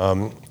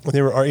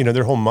 They were,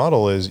 their whole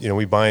model is,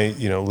 we buy,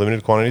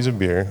 limited quantities of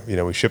beer,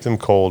 we ship them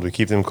cold, we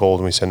keep them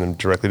cold, and we send them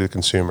directly to the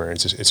consumer.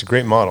 It's a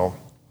great model.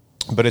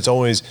 But it's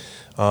always,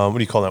 what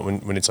do you call that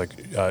when it's like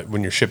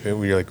when you're shipping,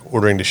 when you're like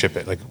ordering to ship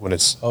it, like when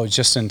it's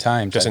just in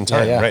time,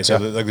 right? So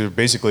they're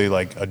basically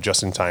like a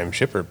just in time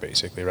shipper,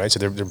 basically, right? So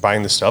they're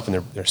buying the stuff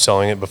and they're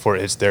selling it before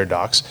it hits their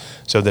docks,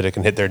 so that it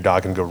can hit their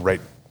dock and go right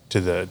to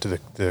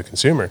the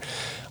consumer.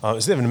 So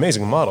they have an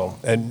amazing model,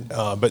 and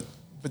but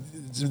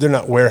they're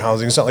not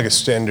warehousing. It's not like a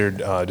standard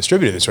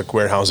distributor. It's like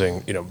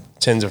warehousing,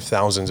 tens of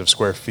thousands of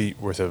square feet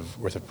worth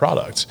of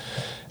products.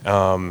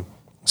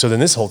 So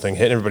then this whole thing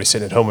hit, and everybody's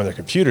sitting at home on their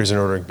computers and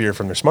ordering beer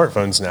from their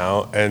smartphones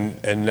now,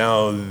 and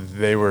now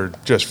they were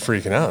just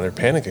freaking out. They're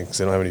panicking because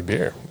they don't have any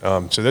beer.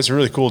 So that's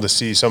really cool to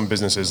see some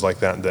businesses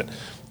like that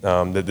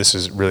this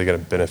is really going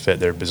to benefit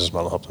their business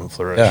model, help them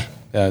flourish.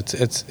 Yeah,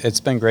 it's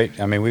been great.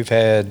 I mean, we've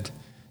had,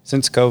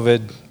 since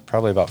COVID,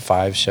 probably about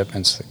 5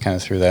 shipments kind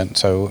of through that.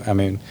 So, I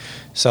mean,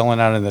 selling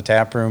out in the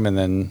tap room, and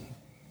then,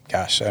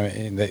 gosh, I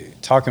mean,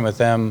 talking with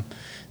them,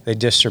 they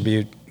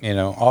distribute,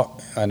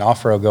 an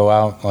offer will go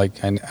out,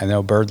 like I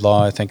know Bird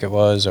Law, I think it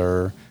was,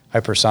 or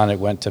Hypersonic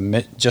went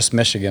to just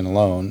Michigan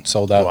alone,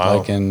 sold out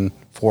like in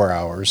 4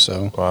 hours.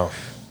 So wow,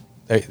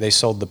 they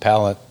sold the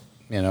pallet,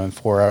 in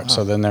 4 hours.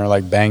 So then they're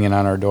like banging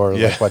on our door,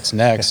 Yeah. like, what's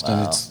next?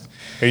 And it's,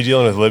 Are you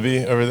dealing with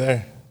Libby over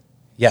there?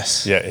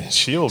 yes. Yeah,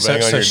 she will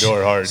bang on your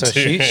door hard so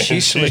too. she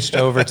switched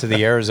over to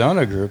the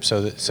Arizona group.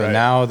 So Right.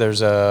 now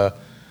there's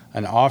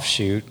an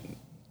offshoot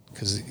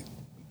because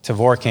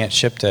Tavor can't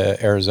ship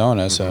to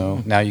Arizona.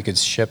 So now you could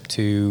ship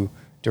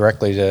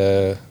directly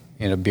to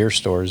beer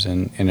stores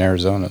in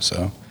Arizona.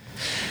 So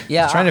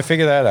Yeah, trying to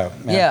figure that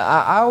out. man. Yeah,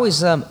 I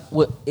always I'm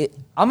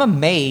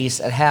amazed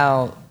at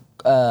how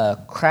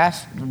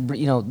craft,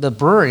 the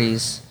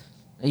breweries,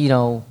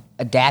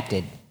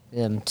 adapted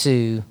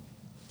to,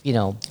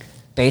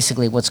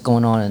 basically what's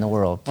going on in the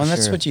world. Well, and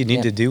that's sure. what you need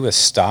Yeah. to do with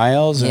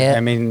styles. Yeah.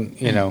 I mean,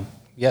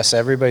 yes,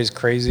 everybody's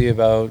crazy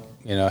about,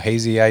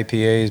 hazy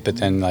IPAs, but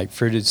then like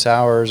fruited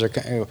sours or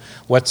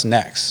what's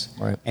next?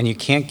 Right. And you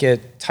can't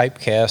get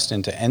typecast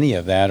into any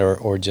of that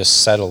or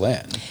just settle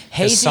in. 'Cause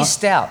Hazy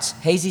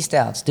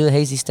stouts. Do a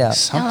hazy stout.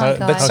 some- Oh my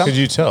But how God. could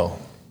you tell?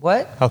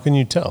 What? How can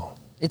you tell?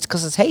 It's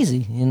because it's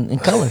hazy in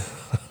color.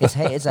 It's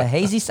a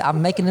hazy.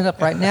 I'm making it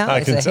up right now. I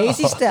It's can a tell.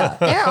 hazy stout.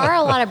 There are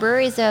a lot of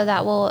breweries though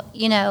that will,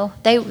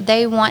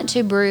 they want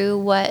to brew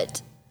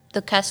what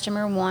the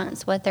customer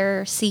wants, what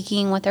they're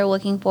seeking, what they're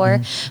looking for.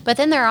 Mm-hmm. But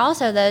then there are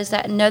also those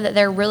that know that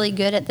they're really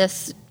good at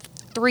this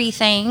 3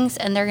 things,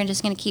 and they're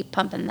just going to keep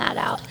pumping that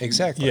out.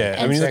 Exactly. Yeah,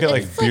 I And mean, so look at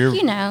like it's like, beer,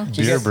 just-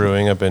 beer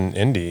brewing up in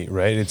Indy,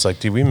 right? It's like,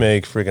 dude, we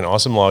make freaking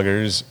awesome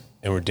lagers,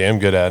 and we're damn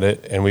good at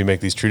it, and we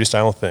make these true to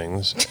style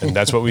things, and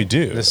that's what we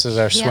do. This is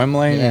our Yeah. swim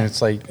lane, Yeah. and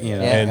it's like,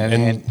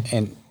 And-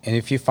 and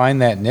if you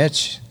find that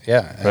niche,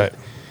 Right.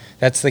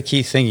 that's the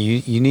key thing.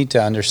 You need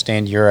to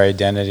understand your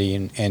identity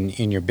and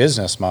in your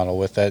business model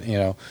with that.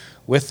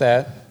 With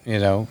that,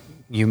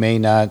 you may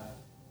not,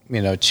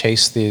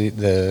 chase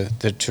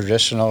the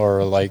traditional,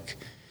 or like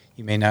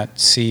you may not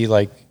see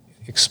like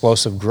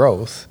explosive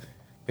growth,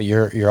 but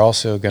you're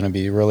also going to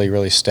be really,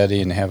 really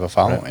steady and have a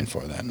following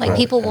for that. Like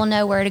people will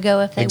know where to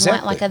go if they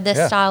Exactly. want like this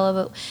Yeah. style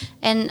of it.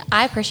 And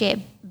I appreciate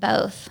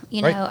both.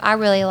 Right. I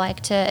really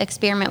like to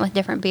experiment with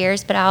different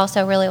beers, but I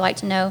also really like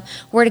to know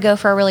where to go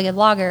for a really good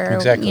lager. Or,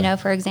 Exactly.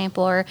 for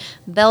example, or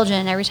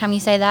Belgian. Every time you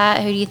say that,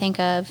 who do you think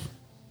of?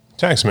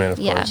 Taxman, of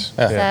Yeah.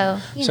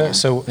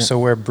 course. So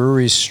where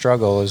breweries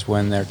struggle is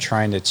when they're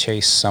trying to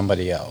chase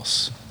somebody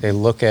else. They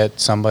look at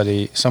some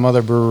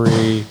other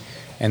brewery,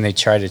 and they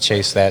try to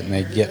chase that, and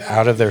they get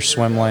out of their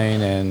swim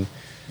lane, and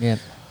Yeah.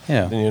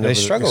 And you end up they with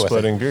struggle with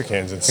exploding it. beer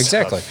cans and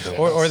Exactly. stuff.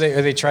 Or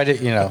they try to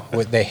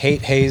they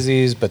hate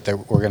hazies, but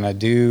we're gonna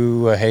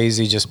do a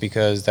hazy just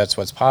because that's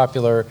what's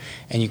popular,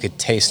 and you could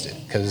taste it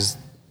because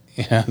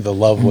the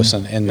love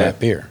wasn't in that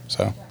beer.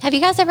 So Have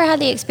you guys ever had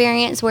the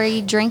experience where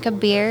you drink a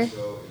beer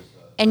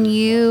and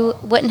you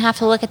wouldn't have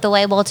to look at the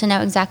label to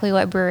know exactly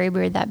what brewery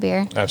brewed that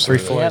beer? Three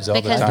Absolutely. Floyds all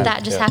the Because time.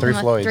 that just Yeah. happened Three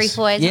with Floyds. Three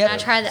Floyds. Yep. And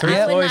I tried that. Three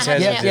I would Floyds not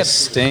have has known. a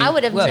distinct I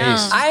would have known.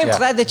 taste. I am Yeah.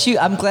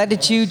 glad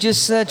that you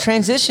just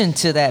transitioned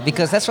to that,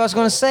 because that's what I was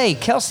going to say.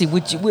 Kelsey,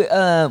 what'd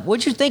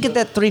you think of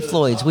that Three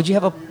Floyds? Would you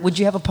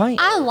have a pint?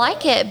 I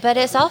like it, but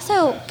it's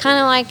also kind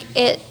of like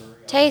it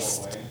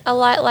tastes a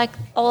lot like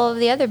all of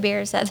the other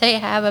beers that they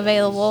have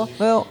available.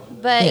 Well,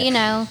 But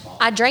yeah.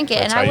 I drank it,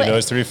 That's and how I you would. know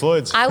it's Three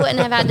Floyds. I wouldn't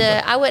have had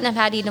to. I wouldn't have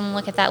had to even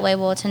look at that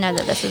label to know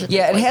that this was. A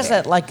Yeah, it Three has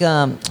Floyds that like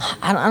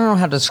I don't know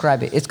how to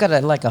describe it. It's got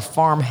like a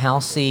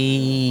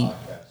farmhousey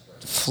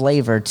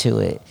flavor to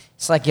it.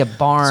 It's like a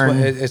barn.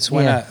 It's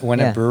when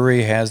a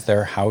brewery has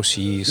their house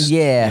yeast.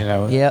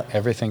 Yeah, yep.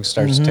 Everything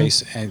starts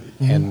tasting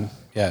and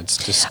it's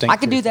distinct. I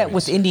could do that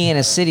with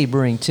Indiana City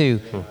Brewing too.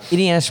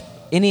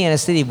 Indiana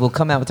City will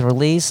come out with a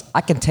release.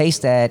 I can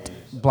taste that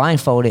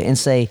blindfolded and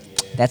say,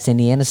 "That's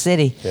Indiana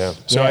City." Yeah.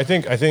 So I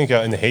think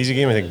in the hazy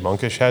game, I think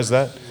Monkish has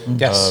that.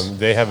 Yes.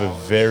 They have a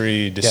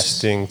very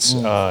distinct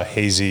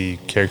hazy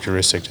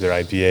characteristic to their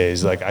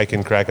IPAs. Like I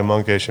can crack a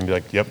Monkish and be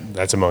like, "Yep,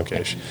 that's a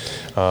Monkish."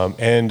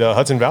 And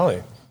Hudson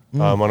Valley,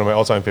 one of my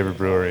all-time favorite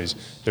breweries.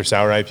 Their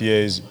sour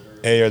IPAs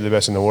are the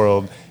best in the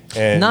world.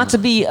 And Not to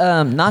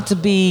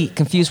be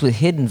confused with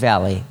Hidden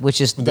Valley,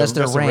 which is does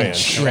their that's the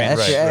ranch. Right.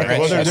 okay.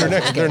 Well,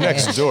 they're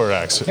next door,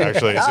 actually.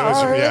 So it's,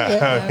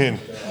 I mean,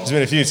 there's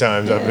been a few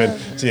times I've been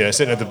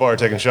sitting at the bar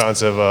taking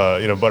shots of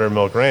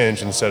buttermilk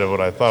ranch instead of what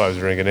I thought I was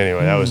drinking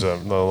anyway. That was a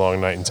long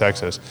night in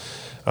Texas.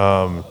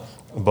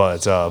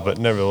 But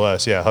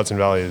nevertheless, Hudson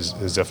Valley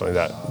is definitely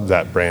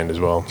that brand as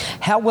well.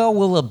 How well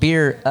will a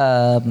beer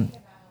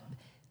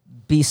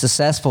be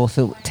successful if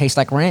it tastes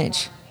like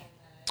ranch?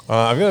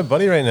 I've got a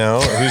buddy right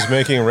now who's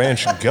making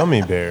ranch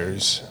gummy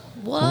bears.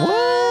 What?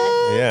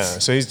 Yeah,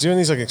 so he's doing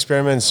these like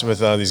experiments with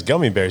these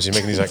gummy bears. He's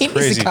making these like He needs to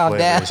crazy calm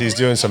flavors. down. He's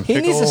doing some He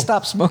pickle. needs to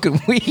stop smoking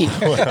weed.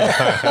 I mean,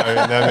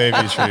 that may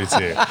be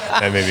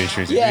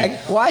true too. Yeah,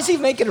 why is he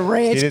making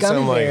ranch He did gummy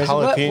some like bears?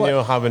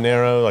 jalapeno,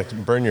 habanero, like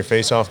burn your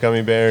face off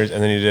gummy bears,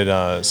 and then he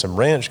did some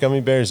ranch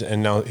gummy bears,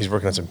 and now he's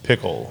working on some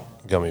pickle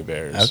gummy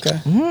bears. Okay.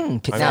 Now I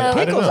don't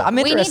pickles. know. I'm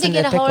We need interested to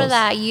get in a hold pickles. of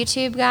that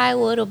YouTube guy,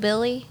 Little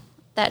Billy,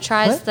 that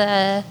tries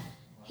What?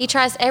 He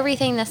tries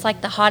everything that's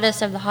like the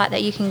hottest of the hot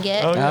that you can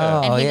get. Oh,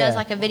 yeah. And he yeah. does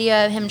like a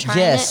video of him trying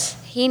Yes.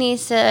 it. he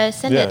needs to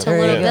send it to There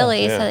you little go.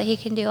 Billy Yeah. so that he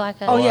can do like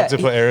a. Oh We'll yeah, have to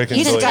put Eric and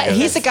he's the Billy guy.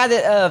 together. He's the guy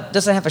that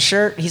doesn't have a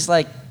shirt. He's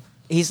like,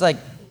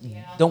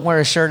 don't wear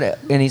a shirt,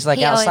 and he's like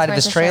He always outside of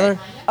wears his a shirt. trailer.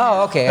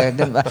 Oh, okay.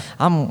 Then,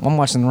 I'm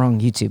watching the wrong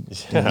YouTube.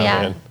 Yeah,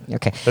 Yeah. man.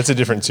 Okay. That's a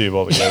different tube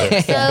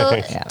altogether.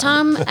 So,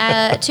 Tom,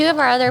 two of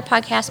our other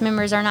podcast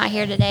members are not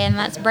here today, and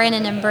that's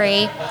Brandon and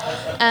Bree.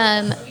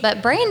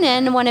 But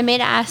Brandon wanted me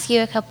to ask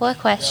you a couple of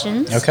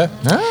questions. Okay.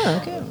 Oh,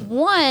 okay.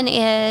 One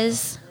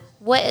is,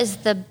 what is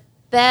the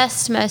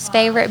best, most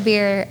favorite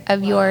beer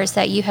of yours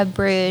that you have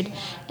brewed,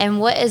 and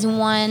what is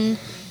one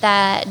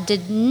that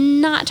did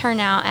not turn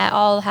out at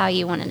all how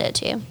you wanted it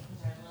to?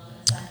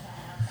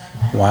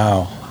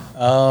 Wow.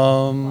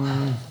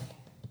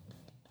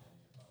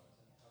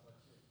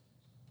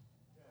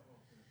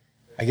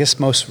 I guess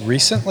most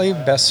recently,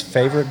 best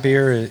favorite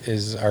beer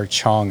is our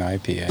Chong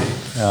IPA.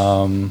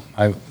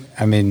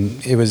 I mean,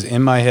 it was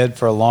in my head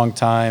for a long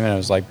time, and it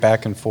was like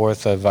back and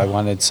forth of I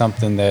wanted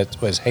something that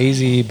was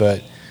hazy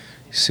but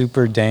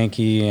super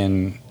danky,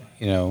 and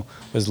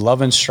was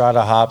loving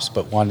Strata hops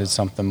but wanted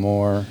something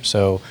more.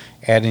 So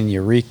adding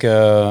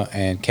Eureka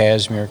and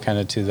Cashmere kind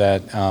of to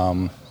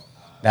that.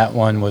 That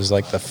one was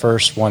like the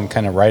first one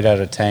kind of right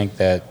out of tank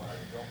that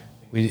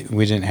we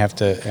didn't have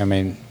to. I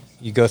mean,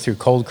 you go through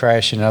Cold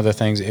Crash and other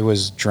things, it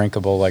was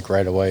drinkable like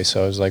right away.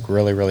 So I was like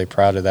really, really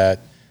proud of that.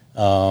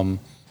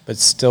 But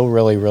still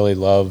really, really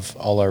love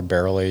all our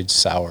barrel-aged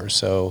sours.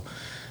 So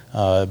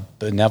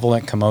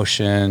Benevolent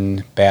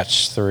Commotion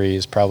Batch 3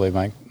 is probably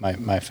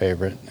my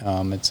favorite.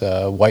 It's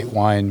a white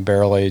wine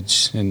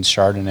barrel-aged in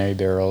Chardonnay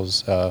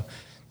barrels,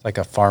 like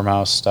a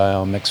farmhouse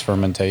style mixed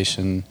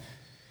fermentation.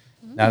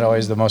 Not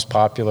always the most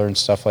popular and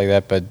stuff like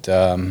that, but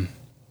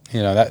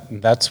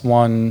that's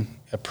one.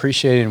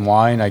 Appreciating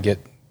wine, I get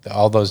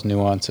all those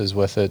nuances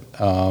with it,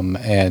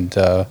 and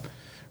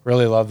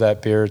really love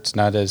that beer. It's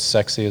not as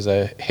sexy as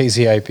a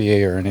hazy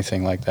IPA or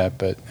anything like that,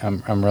 but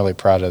I'm really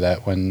proud of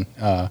that when,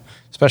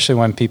 especially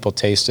when people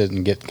taste it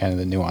and get kind of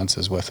the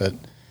nuances with it.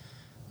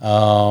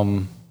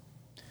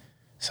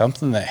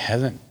 Something that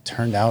hasn't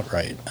turned out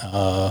right.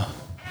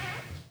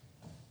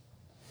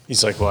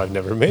 He's like, well, I've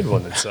never made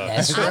one that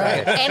sucks. That's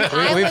right. And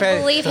I would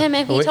believe him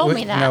if he told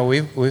me that. No,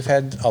 we've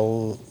had a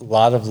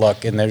lot of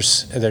luck, and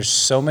there's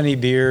so many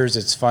beers.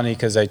 It's funny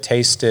because you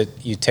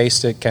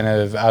taste it kind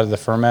of out of the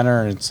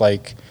fermenter, and it's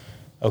like,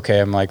 okay,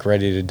 I'm like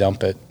ready to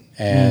dump it,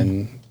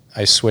 and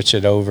I switch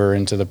it over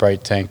into the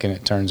bright tank, and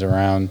it turns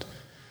around.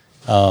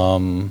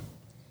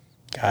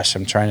 Gosh,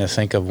 I'm trying to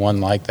think of one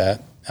like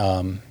that.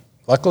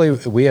 Luckily,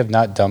 we have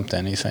not dumped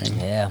anything.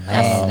 Yeah,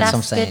 man. That's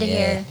what I'm good to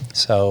saying, hear.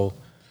 So.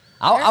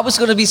 I was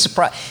going to be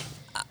surprised.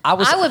 I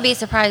would be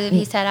surprised if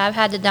he said, I've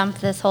had to dump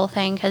this whole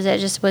thing because it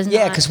just was Yeah,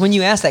 not. because when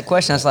you asked that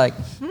question, I was like,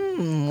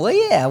 well,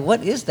 yeah,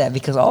 what is that?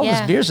 Because all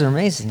Yeah. those beers are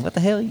amazing. What the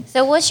hell?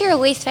 So what's your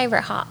least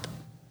favorite hop?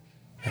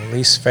 My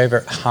least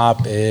favorite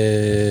hop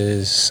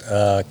is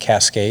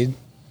Cascade.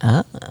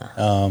 Ah.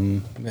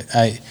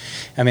 I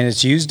mean,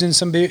 it's used in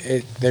some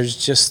beer. There's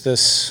just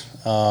this,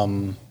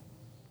 and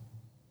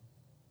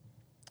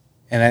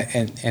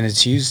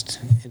it's used.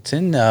 It's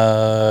in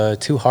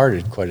Two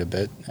Hearted quite a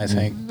bit, I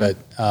think. But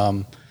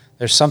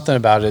there's something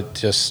about it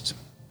just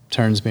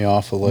turns me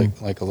off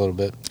like a little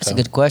bit. That's a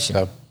good question.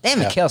 So, Damn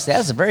it, yeah. Kelsey.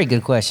 That's a very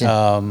good question.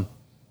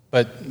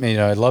 But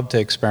I'd love to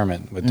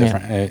experiment with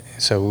different.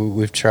 So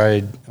we've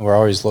tried. We're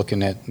always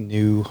looking at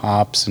new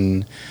hops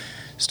and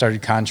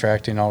started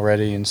contracting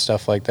already and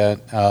stuff like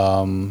that.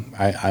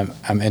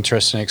 I'm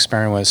interested in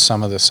experimenting with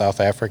some of the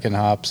South African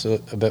hops a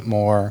bit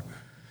more.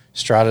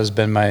 Strata's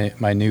been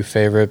my new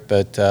favorite,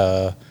 but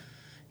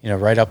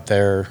right up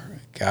there.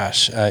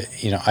 Gosh,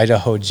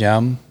 Idaho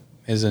Gem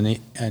is a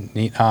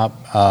neat hop.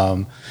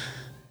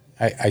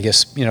 I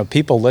guess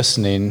people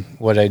listening,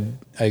 what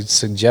I'd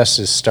suggest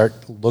is start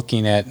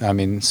looking at,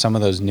 some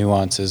of those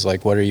nuances,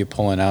 like what are you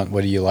pulling out,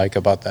 what do you like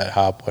about that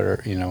hop, what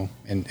are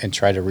and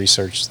try to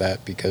research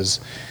that, because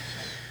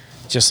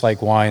just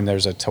like wine,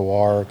 there's a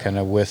terroir kind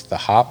of with the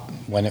hop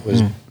when it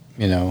was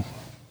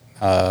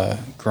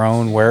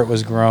grown, where it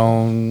was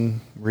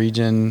grown,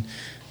 region,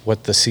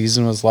 what the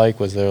season was like.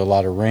 Was there a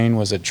lot of rain?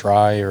 Was it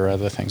dry, or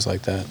other things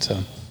like that?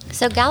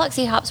 So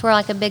Galaxy hops were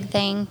like a big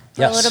thing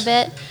for Yes. a little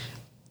bit.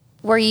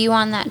 Were you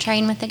on that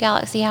train with the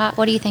Galaxy hop?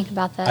 What do you think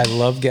about that? I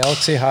love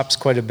Galaxy hops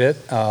quite a bit,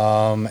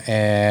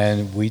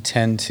 and we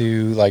tend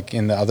to, like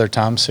in the other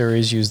Tom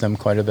series, use them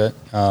quite a bit.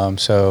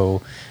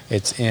 So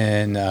it's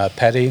in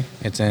Petty,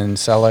 it's in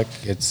Selleck,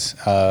 it's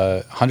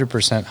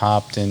 100%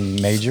 hopped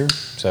in Major.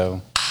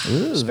 So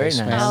Ooh, very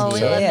Spaceman. nice. Oh, we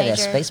love yeah, Major. that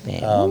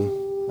Spaceman.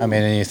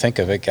 and you think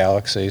of it,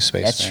 Galaxy,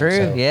 Spaceman. That's true.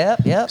 So,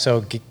 Yep.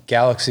 So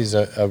Galaxy's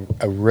a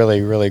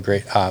really, really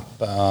great hop.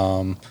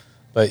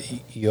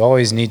 But you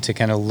always need to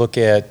kind of look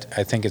at,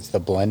 I think it's the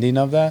blending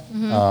of that.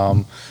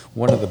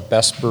 One of the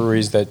best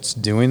breweries that's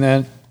doing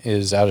that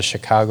is out of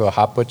Chicago,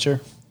 Hop Butcher.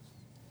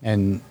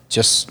 And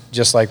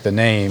just like the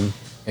name,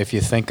 if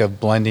you think of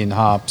blending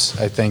hops,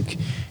 I think,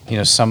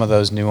 some of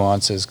those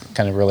nuances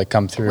kind of really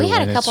come through. We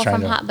had when a it's couple trying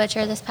from to- Hot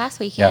Butcher this past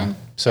Yeah. weekend.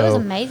 So it was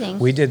amazing.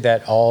 We did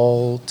that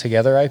all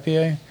together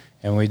IPA,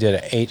 and we did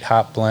an 8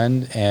 hop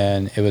blend,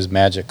 and it was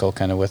magical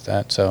kind of with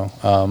that. So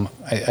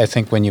I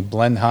think when you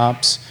blend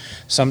hops,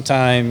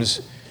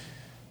 sometimes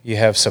you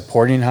have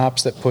supporting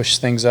hops that push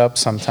things up.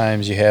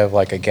 Sometimes you have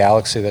like a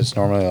Galaxy that's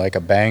normally like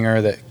a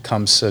banger that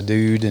comes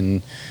subdued,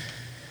 and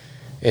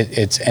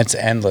it's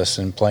endless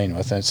in playing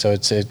with it. So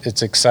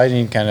it's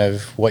exciting kind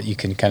of what you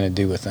can kind of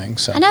do with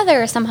things. So I know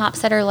there are some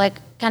hops that are like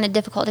kind of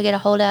difficult to get a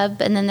hold of,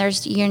 and then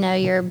there's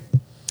your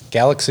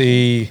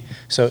Galaxy.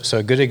 So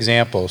a good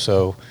example.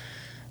 So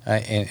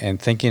and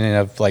thinking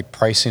of like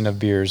pricing of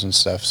beers and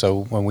stuff.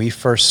 So when we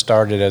first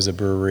started as a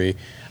brewery,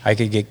 I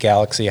could get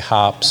Galaxy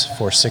hops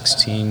for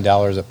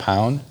 $16 a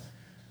pound.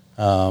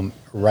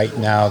 Right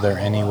now, they're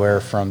anywhere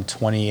from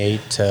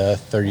 $28 to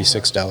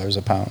 $36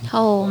 a pound.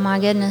 Oh my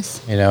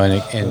goodness! You know,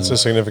 and It's a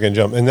significant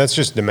jump, and that's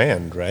just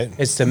demand, right?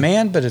 it's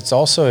demand, but it's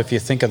also if you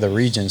think of the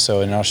region. So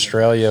in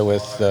Australia,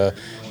 with the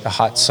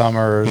hot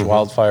summers,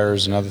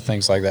 wildfires, and other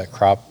things like that,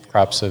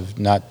 crops have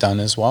not done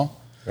as well.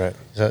 Right.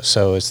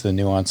 So it's the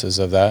nuances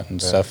of that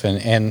and stuff,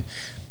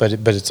 but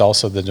it's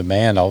also the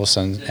demand. All of a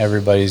sudden,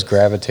 everybody's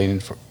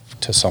gravitating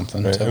to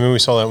something. Right. I mean, we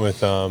saw that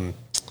with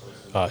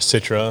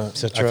Citra.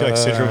 I feel like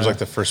Citra was like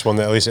the first one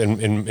that, at least in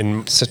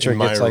Citra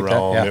my gets like that,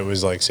 realm, yeah. it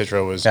was like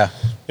Citra was, Yeah.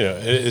 you know,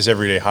 it is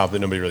everyday hop that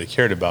nobody really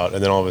cared about,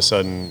 and then all of a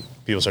sudden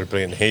people started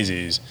putting it in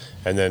hazies,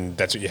 and then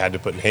that's what you had to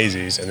put in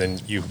hazies, and then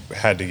you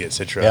had to get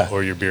Citra, Yeah.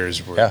 or your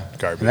beers were Yeah,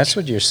 garbage. and that's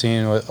what you're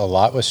seeing a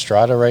lot with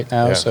Strata right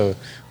now. Yeah. So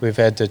we've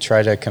had to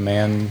try to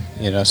command,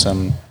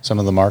 some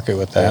of the market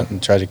with that,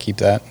 and try to keep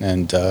that.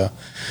 And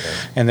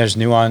and there's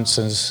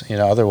nuances,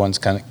 other ones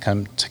kind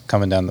of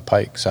coming down the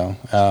pike. So,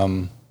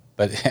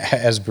 but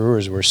as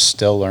brewers, we're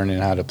still learning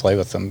how to play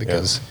with them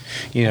because,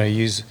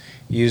 use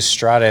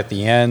Strata at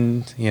the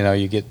end.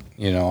 You get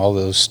all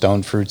those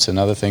stone fruits and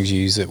other things. You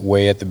use it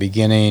way at the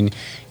beginning.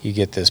 You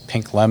get this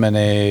pink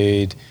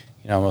lemonade.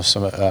 Almost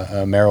some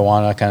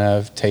marijuana kind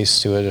of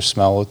taste to it or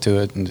smell to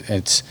it, and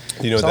it's.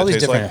 Do you know it's what all that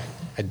these tastes different.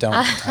 I don't.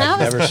 I've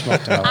never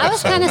smoked in my life. I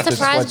was kind of so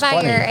surprised it's by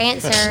funny. your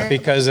answer.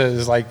 Because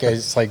it's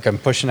like I'm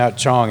pushing out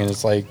Chong, and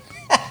it's like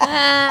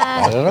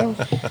I don't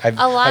know.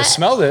 I've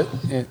smelled it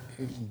in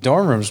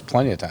dorm rooms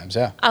plenty of times.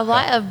 Yeah. A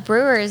lot of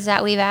brewers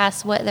that we've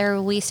asked what their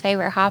least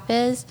favorite hop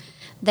is,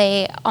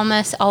 they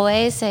almost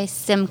always say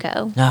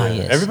Simcoe. Ah,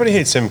 yes. Everybody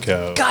hates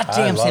Simcoe.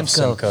 Goddamn I love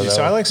Simcoe.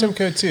 So I like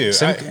Simcoe too.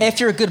 If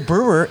you're a good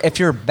brewer, if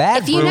you're a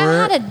bad If you brewer, know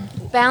how to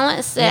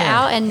balance it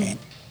out and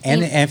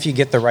if you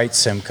get the right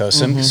Simcoe,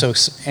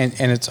 and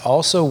it's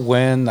also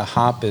when the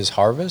hop is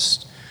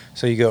harvest.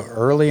 So you go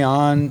early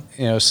on,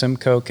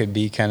 Simcoe could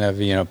be kind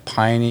of,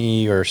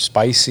 piney or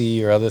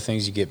spicy or other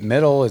things. You get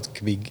middle, it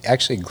could be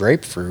actually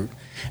grapefruit.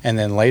 And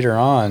then later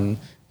on,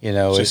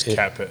 just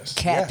cat piss.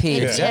 cat pee.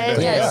 Yeah,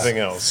 Exactly. yeah. Nothing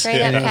else.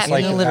 Straight up And cat it's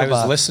like pee. litter I was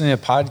box. listening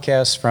to a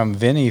podcast from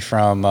Vinny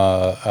from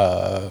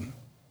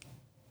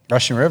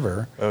Russian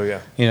River. Oh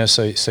yeah.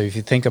 So if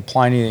you think of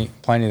Pliny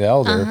the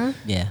Elder,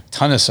 Yeah.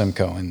 ton of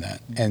Simcoe in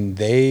that, and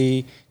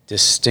they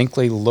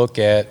distinctly look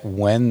at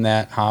when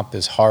that hop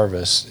is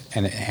harvest,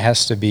 and it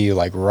has to be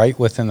like right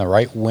within the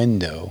right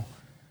window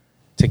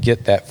to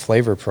get that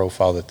flavor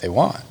profile that they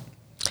want.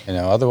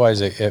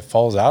 Otherwise it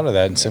falls out of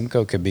that, and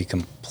Simcoe could be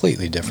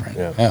completely different.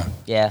 Yeah.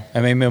 Yeah.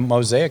 I mean,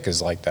 Mosaic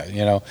is like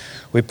that.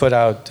 We put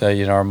out,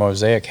 our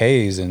Mosaic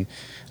haze, and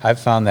I've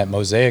found that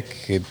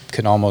Mosaic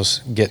could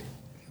almost get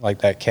like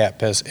that cat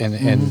piss,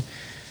 and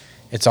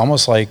it's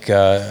almost like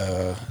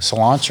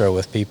cilantro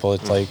with people.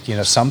 It's like,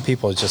 some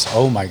people it's just,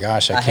 oh my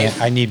gosh,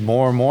 I need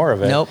more and more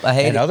of it. Nope, I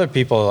hate and it. other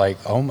people are like,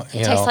 oh my,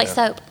 It tastes like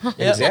soap.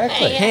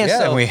 Exactly. Hand Yeah,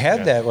 soap. and we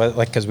had that,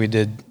 because we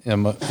did,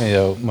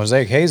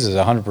 Mosaic Haze is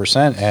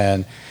 100%,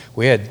 and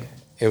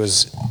it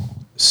was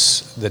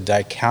the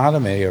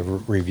dichotomy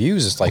of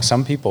reviews. It's like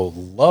some people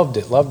loved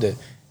it,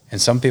 and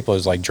some people it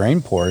was like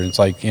drain pour. And it's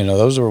like,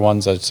 those were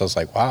ones that's just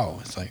like, wow.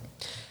 It's like,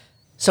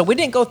 So we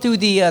didn't go through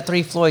the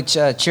Three Floyds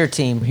cheer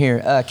team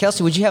here.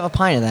 Kelsey, would you have a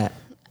pint of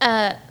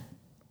that?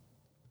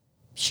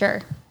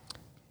 Sure.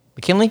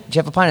 McKinley, would you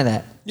have a pint of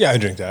that? Yeah, I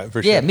drink that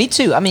for sure. Yeah, me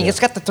too. I mean, it's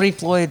got the Three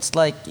Floyds,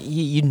 like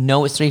you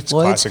know it's Three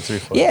Floyds. classic Three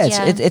Floyds. Yeah,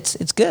 Yeah.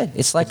 it's good.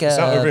 It's like It's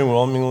not a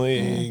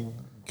overwhelmingly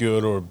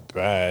good or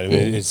bad. I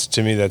mean, it's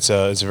to me it's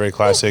a very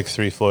classic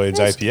Three Floyds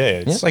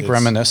IPA. it's like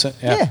reminiscent.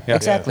 yeah,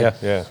 exactly.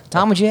 Yeah.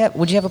 Tom, would you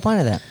have a pint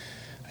of that?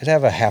 I'd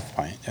have a half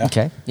pint. Yeah.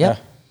 Okay. Yep.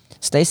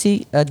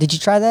 Stacy, did you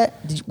try that?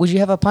 Would you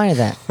have a pint of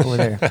that over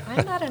there?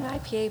 I'm not an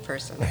IPA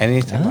person.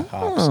 Anything with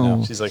hops.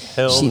 No. She's like,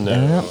 hell She-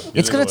 no.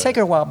 It's going to take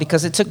her a while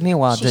because it took me a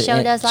while She to.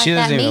 sure does like She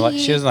that doesn't even like.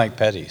 mead. She doesn't like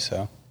petty.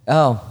 So.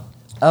 Oh,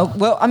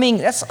 well, I mean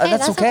that's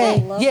that's okay.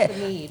 okay. Love Yeah, the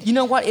mead. you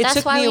know what? It That's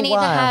took why me we a need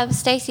while. to have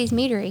Stacy's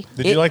Meadery.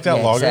 Did you like that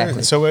Yeah, lager?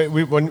 exactly. So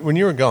when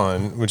you were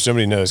gone, which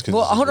nobody knows, because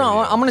Well, hold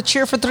on. I'm going to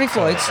cheer for Three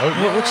Floyds.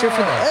 We'll cheer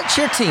for the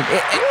cheer team.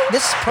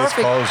 This is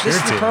perfect. called This cheer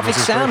is the team. perfect This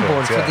is perfect,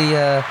 soundboard for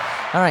the.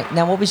 All right.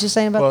 Now, what was you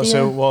saying about Well, the?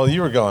 so while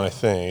you were gone, I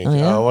think Oh,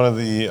 yeah? one of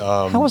the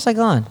how was I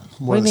gone?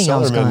 What do you mean I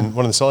was gone?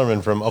 One of the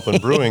cellarmen from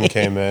Upland Brewing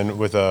came in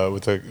with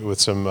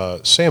some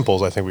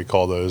samples. I think we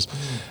call those.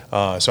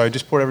 So I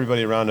just poured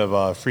everybody a round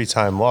of free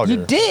time lager.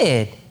 You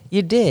did.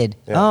 You did.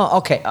 Yeah. Oh,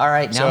 okay. All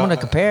right. Now So, I'm going to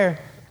compare.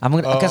 I'm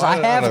gonna because I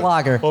have don't know.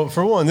 lager. Well,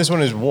 for one, this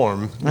one is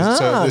warm.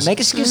 Make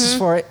excuses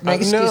for it.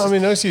 Make excuses. No, I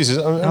mean no excuses.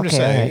 I'm just Okay,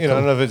 saying. all right, You know,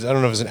 cool. I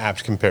don't know if it's an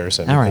apt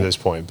comparison All right. at this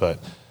point, but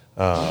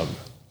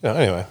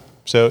anyway.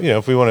 So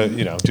if we want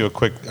to do a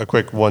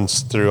quick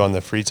once through on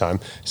the free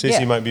time, Stacey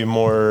Yeah. might be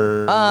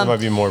more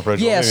approachable.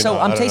 Yeah, Maybe so not,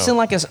 I'm I don't tasting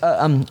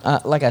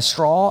know. like a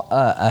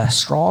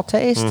straw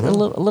taste Mm-hmm. a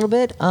little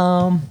bit.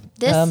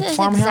 This is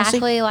farmhousey.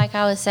 exactly like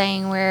I was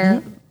saying,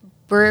 where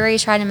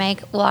breweries try to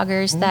make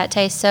lagers that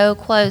taste so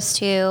close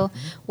to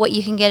what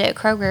you can get at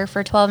Kroger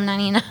for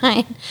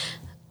 $12.99.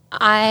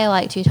 I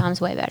like Two Times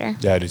way better.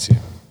 Yeah, I do too.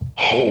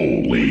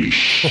 Holy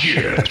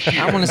shit.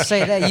 I want to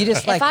say that you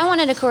just like If I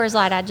wanted a Coors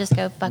Light, I'd just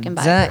go fucking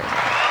buy Zach. it.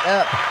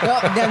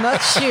 No,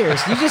 not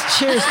cheers. You just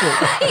cheers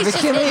it. He's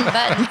just hitting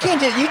buttons.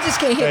 You just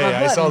can't hit my Hey, I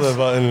buttons. saw the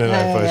button and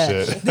I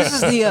pushed it.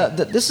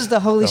 This is the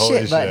holy The holy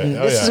shit button.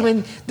 shit. Oh,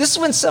 yeah. This is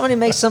when somebody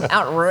makes some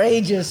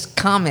outrageous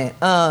comment.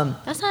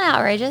 That's not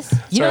outrageous.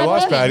 You So know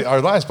what?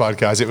 our last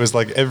podcast, it was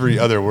like every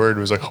other word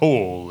was like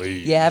holy.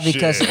 Yeah,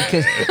 because shit.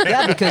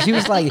 because you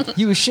was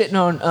shitting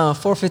on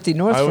 450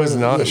 North. I was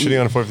not yeah,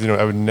 shitting on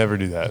 450. I would never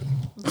do that.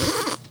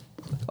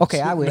 Okay,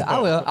 I will.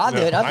 I'll do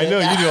it. I know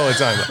you do all the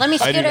time. Let me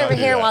I do scoot not over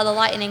do here that. while the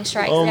lightning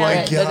strikes Oh down. my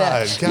god,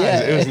 guys!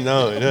 It was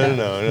no.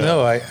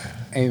 No, I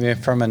mean,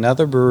 from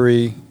another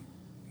brewery,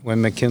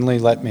 when McKinley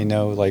let me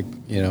know,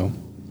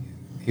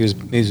 he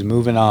was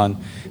moving on.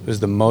 It was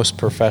the most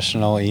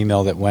professional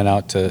email that went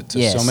out to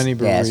Yes, so many yeah,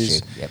 that's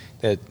breweries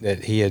true.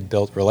 that he had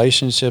built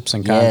relationships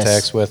and Yes.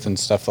 contacts with and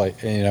stuff like.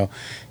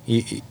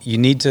 You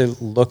need to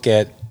look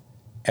at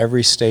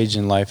every stage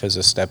in life as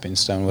a stepping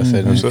stone with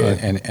it, Absolutely.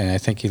 and I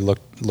think he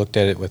looked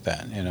at it with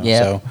that. Yeah.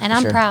 So And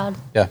I'm Sure. proud.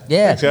 yeah.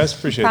 Yeah. Thanks, guys.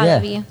 Appreciate Proud it.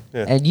 of you.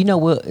 Yeah.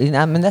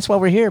 And that's why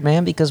we're here,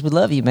 man, because we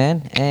love you,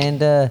 man.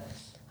 And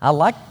I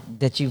like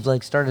that you've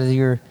started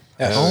your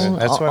Yes, own.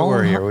 that's why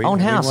we're here. Own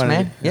house, wanted-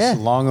 man. It's Yeah.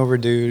 long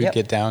overdue to Yep.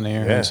 get down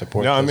here Yeah. and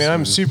support. No, I this mean,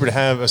 I'm and- super to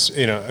have us.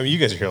 I mean, you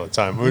guys are here all the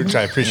time. We're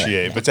trying to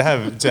appreciate, but to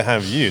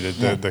have you,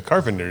 the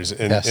carpenters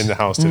in the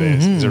house today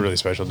is a really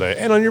special day,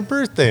 and on your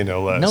birthday,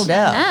 no less. No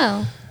doubt.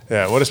 No.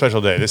 Yeah, what a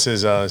special day. This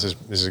is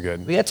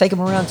good. We got to take them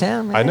around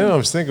town, man. I know. I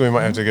was thinking we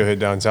might have to go hit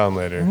downtown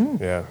later.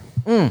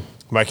 Yeah.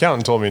 My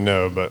accountant told me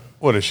no, but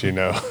what does she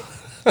know?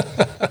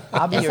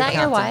 I'll be Is your that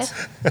your accountant.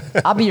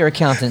 wife? I'll be your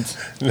accountant.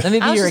 Let me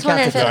be I was your just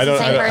wondering accountant. if it's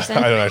the same person.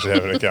 I don't actually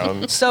have an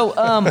accountant. So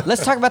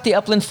let's talk about the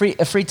Upland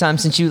free time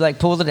since you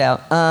pulled it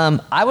out.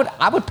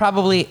 I would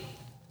probably.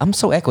 I'm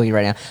so echoey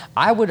right now.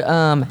 I would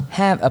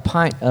have a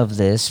pint of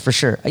this for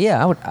sure. Yeah,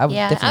 I would. I would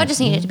Yeah, definitely. I would just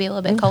need it to be a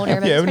little bit colder.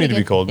 But Yeah, it it's would need to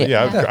pretty be cold. But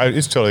Yeah. yeah,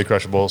 it's totally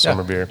crushable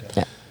summer beer.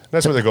 Yeah.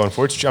 That's what they're going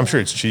for. I'm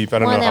sure it's cheap. I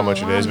don't One know of how them much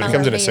it is, but it lawnmower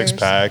comes in a beers.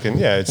 6-pack, and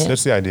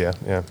that's the idea.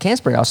 Yeah.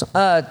 Can's pretty awesome.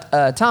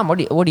 Tom, what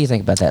do you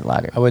think about that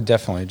lager? I would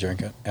definitely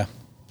drink it. Yeah.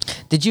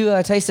 Did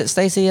you taste it,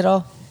 Stacy, at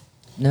all?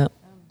 No.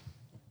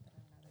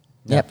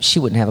 Yep, she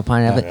wouldn't have a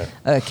pint of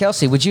it.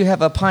 Kelsey, would you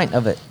have a pint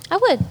of it? I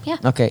would, yeah.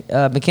 Okay,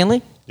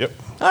 McKinley. Yep.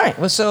 All right.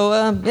 Well, so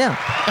yeah.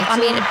 If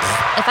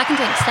I can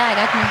drink Stag,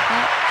 I can drink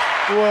that.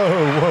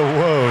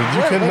 Whoa!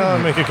 You Wait a cannot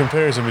minute. make a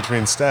comparison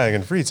between Stag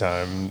and Free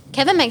Time.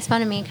 Kevin makes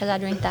fun of me because I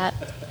drink that.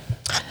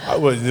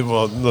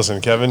 Well,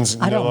 listen, Kevin's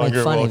I no don't make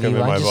longer fun of welcome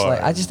you. in my bar.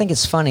 I just think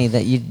it's funny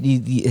that you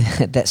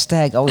that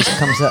Stag always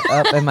comes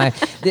up in my.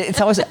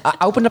 It's always I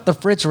open up the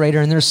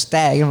refrigerator and there's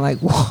Stag. And I'm like,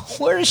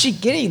 where is she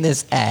getting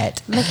this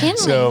at? McKinley.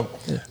 So,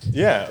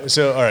 yeah.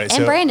 So, all right.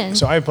 And Brandon.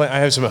 So I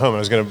have some at home. I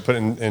was going to put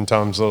in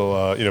Tom's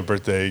little,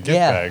 birthday gift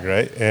Yeah. bag,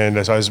 right?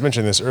 And so I was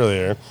mentioning this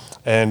earlier,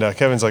 and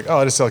Kevin's like, "Oh,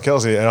 I just tell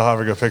Kelsey, and I'll have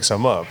her go pick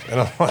some up."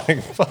 And I'm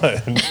like, "Fun."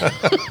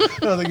 I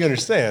don't think you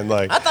understand.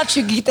 Like, I thought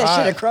you could get that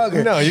shit at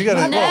Kroger. No, you got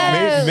to. No.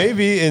 Well,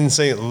 maybe in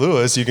St.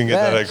 Louis you can get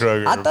that at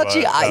Kroger. I thought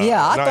but, I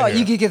not thought here.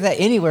 you could get that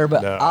anywhere,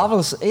 but No.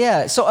 obviously,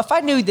 yeah. So if I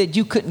knew that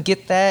you couldn't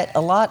get that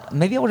a lot,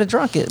 maybe I would have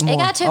drunk it more It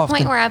got to a often.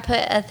 point where I put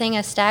a thing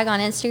of Stag on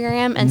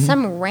Instagram, and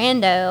some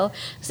rando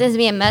sends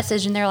me a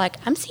message, and they're like,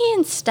 "I'm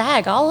seeing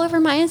Stag all over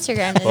my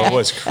Instagram today." Well,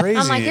 what's crazy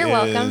I'm like, "You're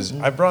welcome." is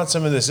I brought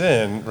some of this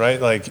in, right?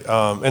 Like,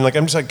 and like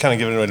I'm just like kind of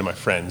giving it away to my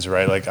friends,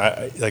 right?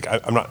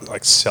 I'm not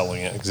like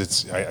selling it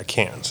because I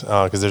can't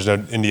because there's no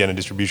Indiana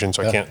distribution,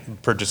 so I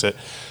can't purchase it.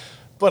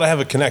 But I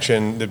have a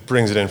connection that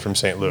brings it in from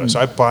St. Louis,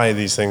 so I buy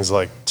these things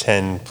like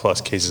 10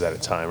 plus cases at a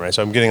time, right?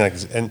 So I'm getting like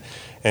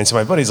and so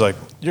my buddy's like,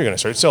 "You're gonna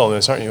start selling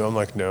this, aren't you?" I'm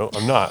like, "No,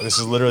 I'm not. This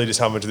is literally just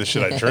how much of this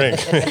shit I drink."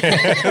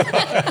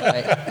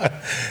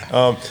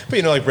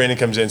 But like Brandon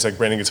comes in, it's like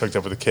Brandon gets hooked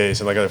up with a case,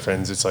 and like other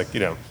friends, it's like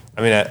at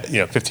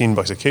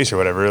 $15 a case or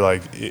whatever,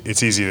 like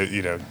it's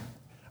easy to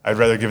I'd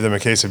rather give them a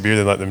case of beer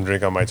than let them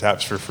drink on my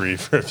taps for free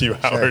for a few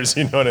hours.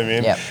 You know what I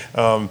mean? Yep.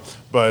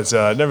 But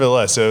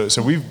nevertheless,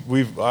 so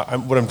we've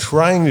what I'm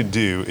trying to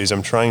do is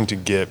I'm trying to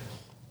get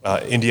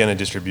Indiana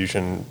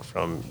distribution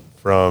from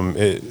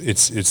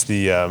it's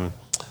the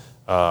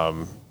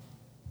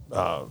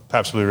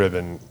Pabst Blue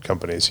Ribbon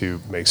companies who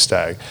make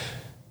Stag.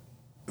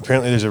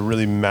 Apparently, there's a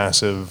really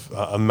massive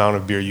amount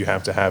of beer you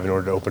have to have in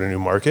order to open a new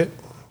market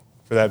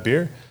for that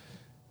beer.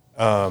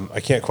 I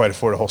can't quite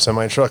afford a whole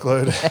semi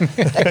truckload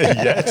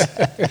yet,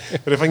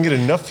 but if I can get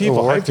enough people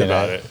We're hyped working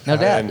about on it, No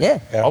doubt, and yeah.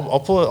 I'll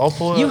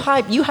pull it.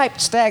 You hype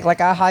Stag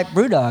like I hype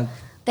Brewdog.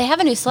 They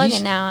have a new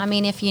slogan now. I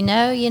mean, if you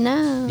know, you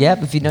know.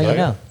 Yep, if you know, Oh, you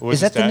know. What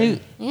Is was that the new?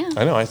 Yeah.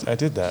 I know. I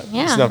did that.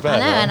 Yeah, It's not bad. I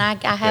know, huh? and I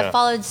have Yeah.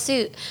 followed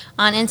suit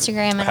on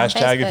Instagram and on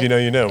Hashtag Facebook. if you know,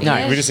 you know.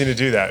 Nice. We just need to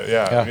do that.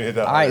 Yeah. We hit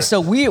that All right, harder.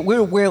 so we're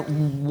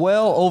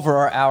well over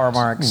our hour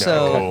mark.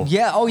 So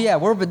No. yeah,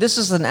 but this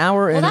is an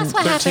hour Well, and that's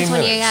what happens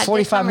when you got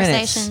 45 good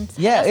minutes. conversations.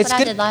 Yeah, That's it's what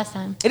good. I did last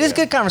time. It is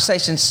good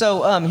conversation.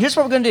 So here's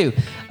what we're gonna do.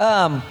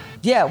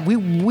 Yeah,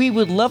 we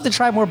would love to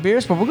try more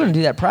beers, but we're going to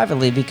do that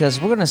privately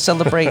because we're going to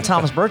celebrate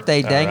Tom's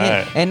birthday, dang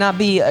right. it, and not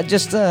be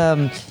just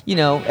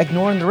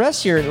ignoring the rest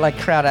of your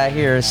crowd out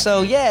here.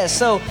 So yeah,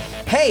 so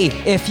hey,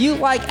 if you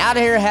like Out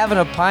of Here Having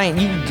a Pint,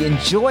 you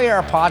enjoy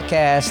our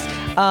podcast.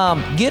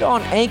 Get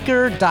on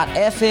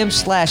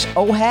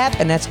anchor.fm/OHAP,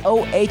 and that's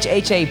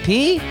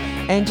OHHAP,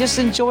 and just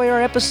enjoy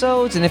our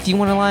episodes. And if you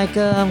want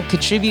to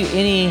contribute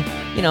any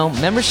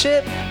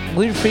membership,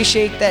 we'd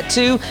appreciate that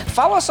too.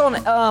 Follow us on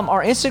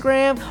our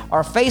Instagram,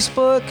 our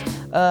Facebook.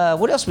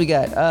 What else we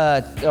got?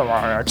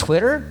 Our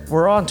Twitter.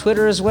 We're on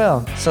Twitter as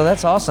well, so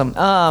that's awesome.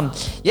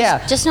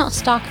 Yeah. Just don't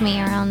stalk me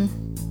around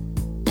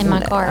in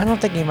my car. I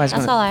don't think anybody's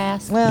That's gonna. all I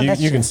ask. Well, that's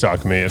you true. can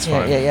stalk me. It's Yeah,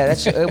 fine. yeah.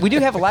 That's we do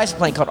have a license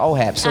plate called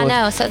OHAP. So I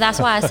know, so that's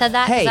why I said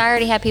that, because Hey. I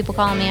already had people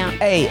calling me out.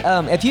 Hey,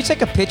 if you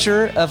take a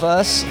picture of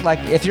us, like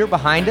if you're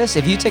behind us,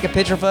 if you take a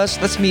picture of us,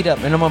 let's meet up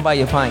and I'm gonna buy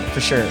you a pint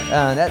for sure.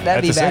 That'd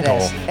At be the badass.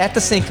 sinkhole. At the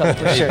sinkhole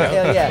for sure.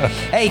 Hell yeah.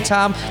 Hey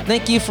Tom,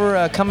 thank you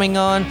for coming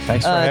on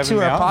Thanks for having to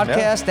me our on, yeah.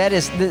 podcast. That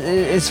is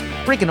it's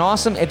freaking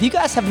awesome. If you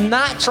guys have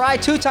not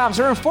tried Two Toms,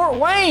 they're in Fort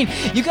Wayne.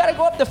 You got to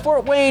go up to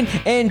Fort Wayne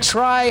and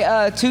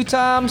try Two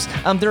Toms.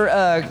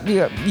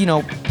 They're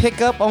pick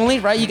up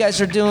only, right? You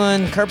guys are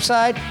doing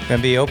curbside.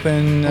 Gonna be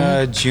open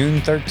June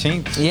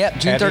 13th. Yep,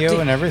 June Patio 13th.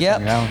 and everything.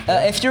 Yep.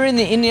 Yeah. If you're in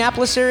the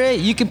Indianapolis area,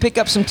 you can pick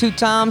up some Two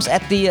Toms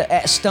at the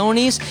at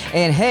Stoney's,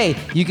 and hey,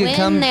 you can When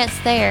come. it's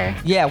there.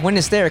 Yeah, when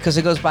it's there, because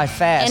it goes by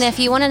fast. And if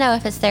you want to know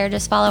if it's there,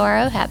 just follow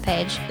our OHAP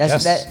page.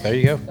 That's, Yes, there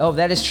you go. Oh,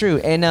 that is true.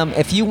 And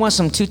if you want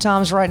some Two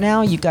Toms right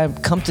now, you got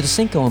to come to the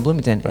Cinco in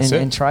Bloomington That's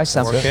it. and try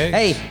some. That's it.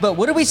 Hey, but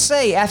what do we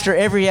say after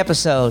every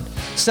episode?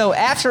 So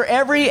after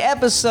every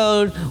episode,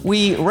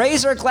 we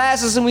raise our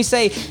glasses and we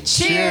say,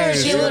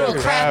 "Cheers, you little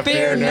craft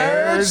beer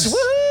nerds!"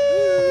 Woohoo!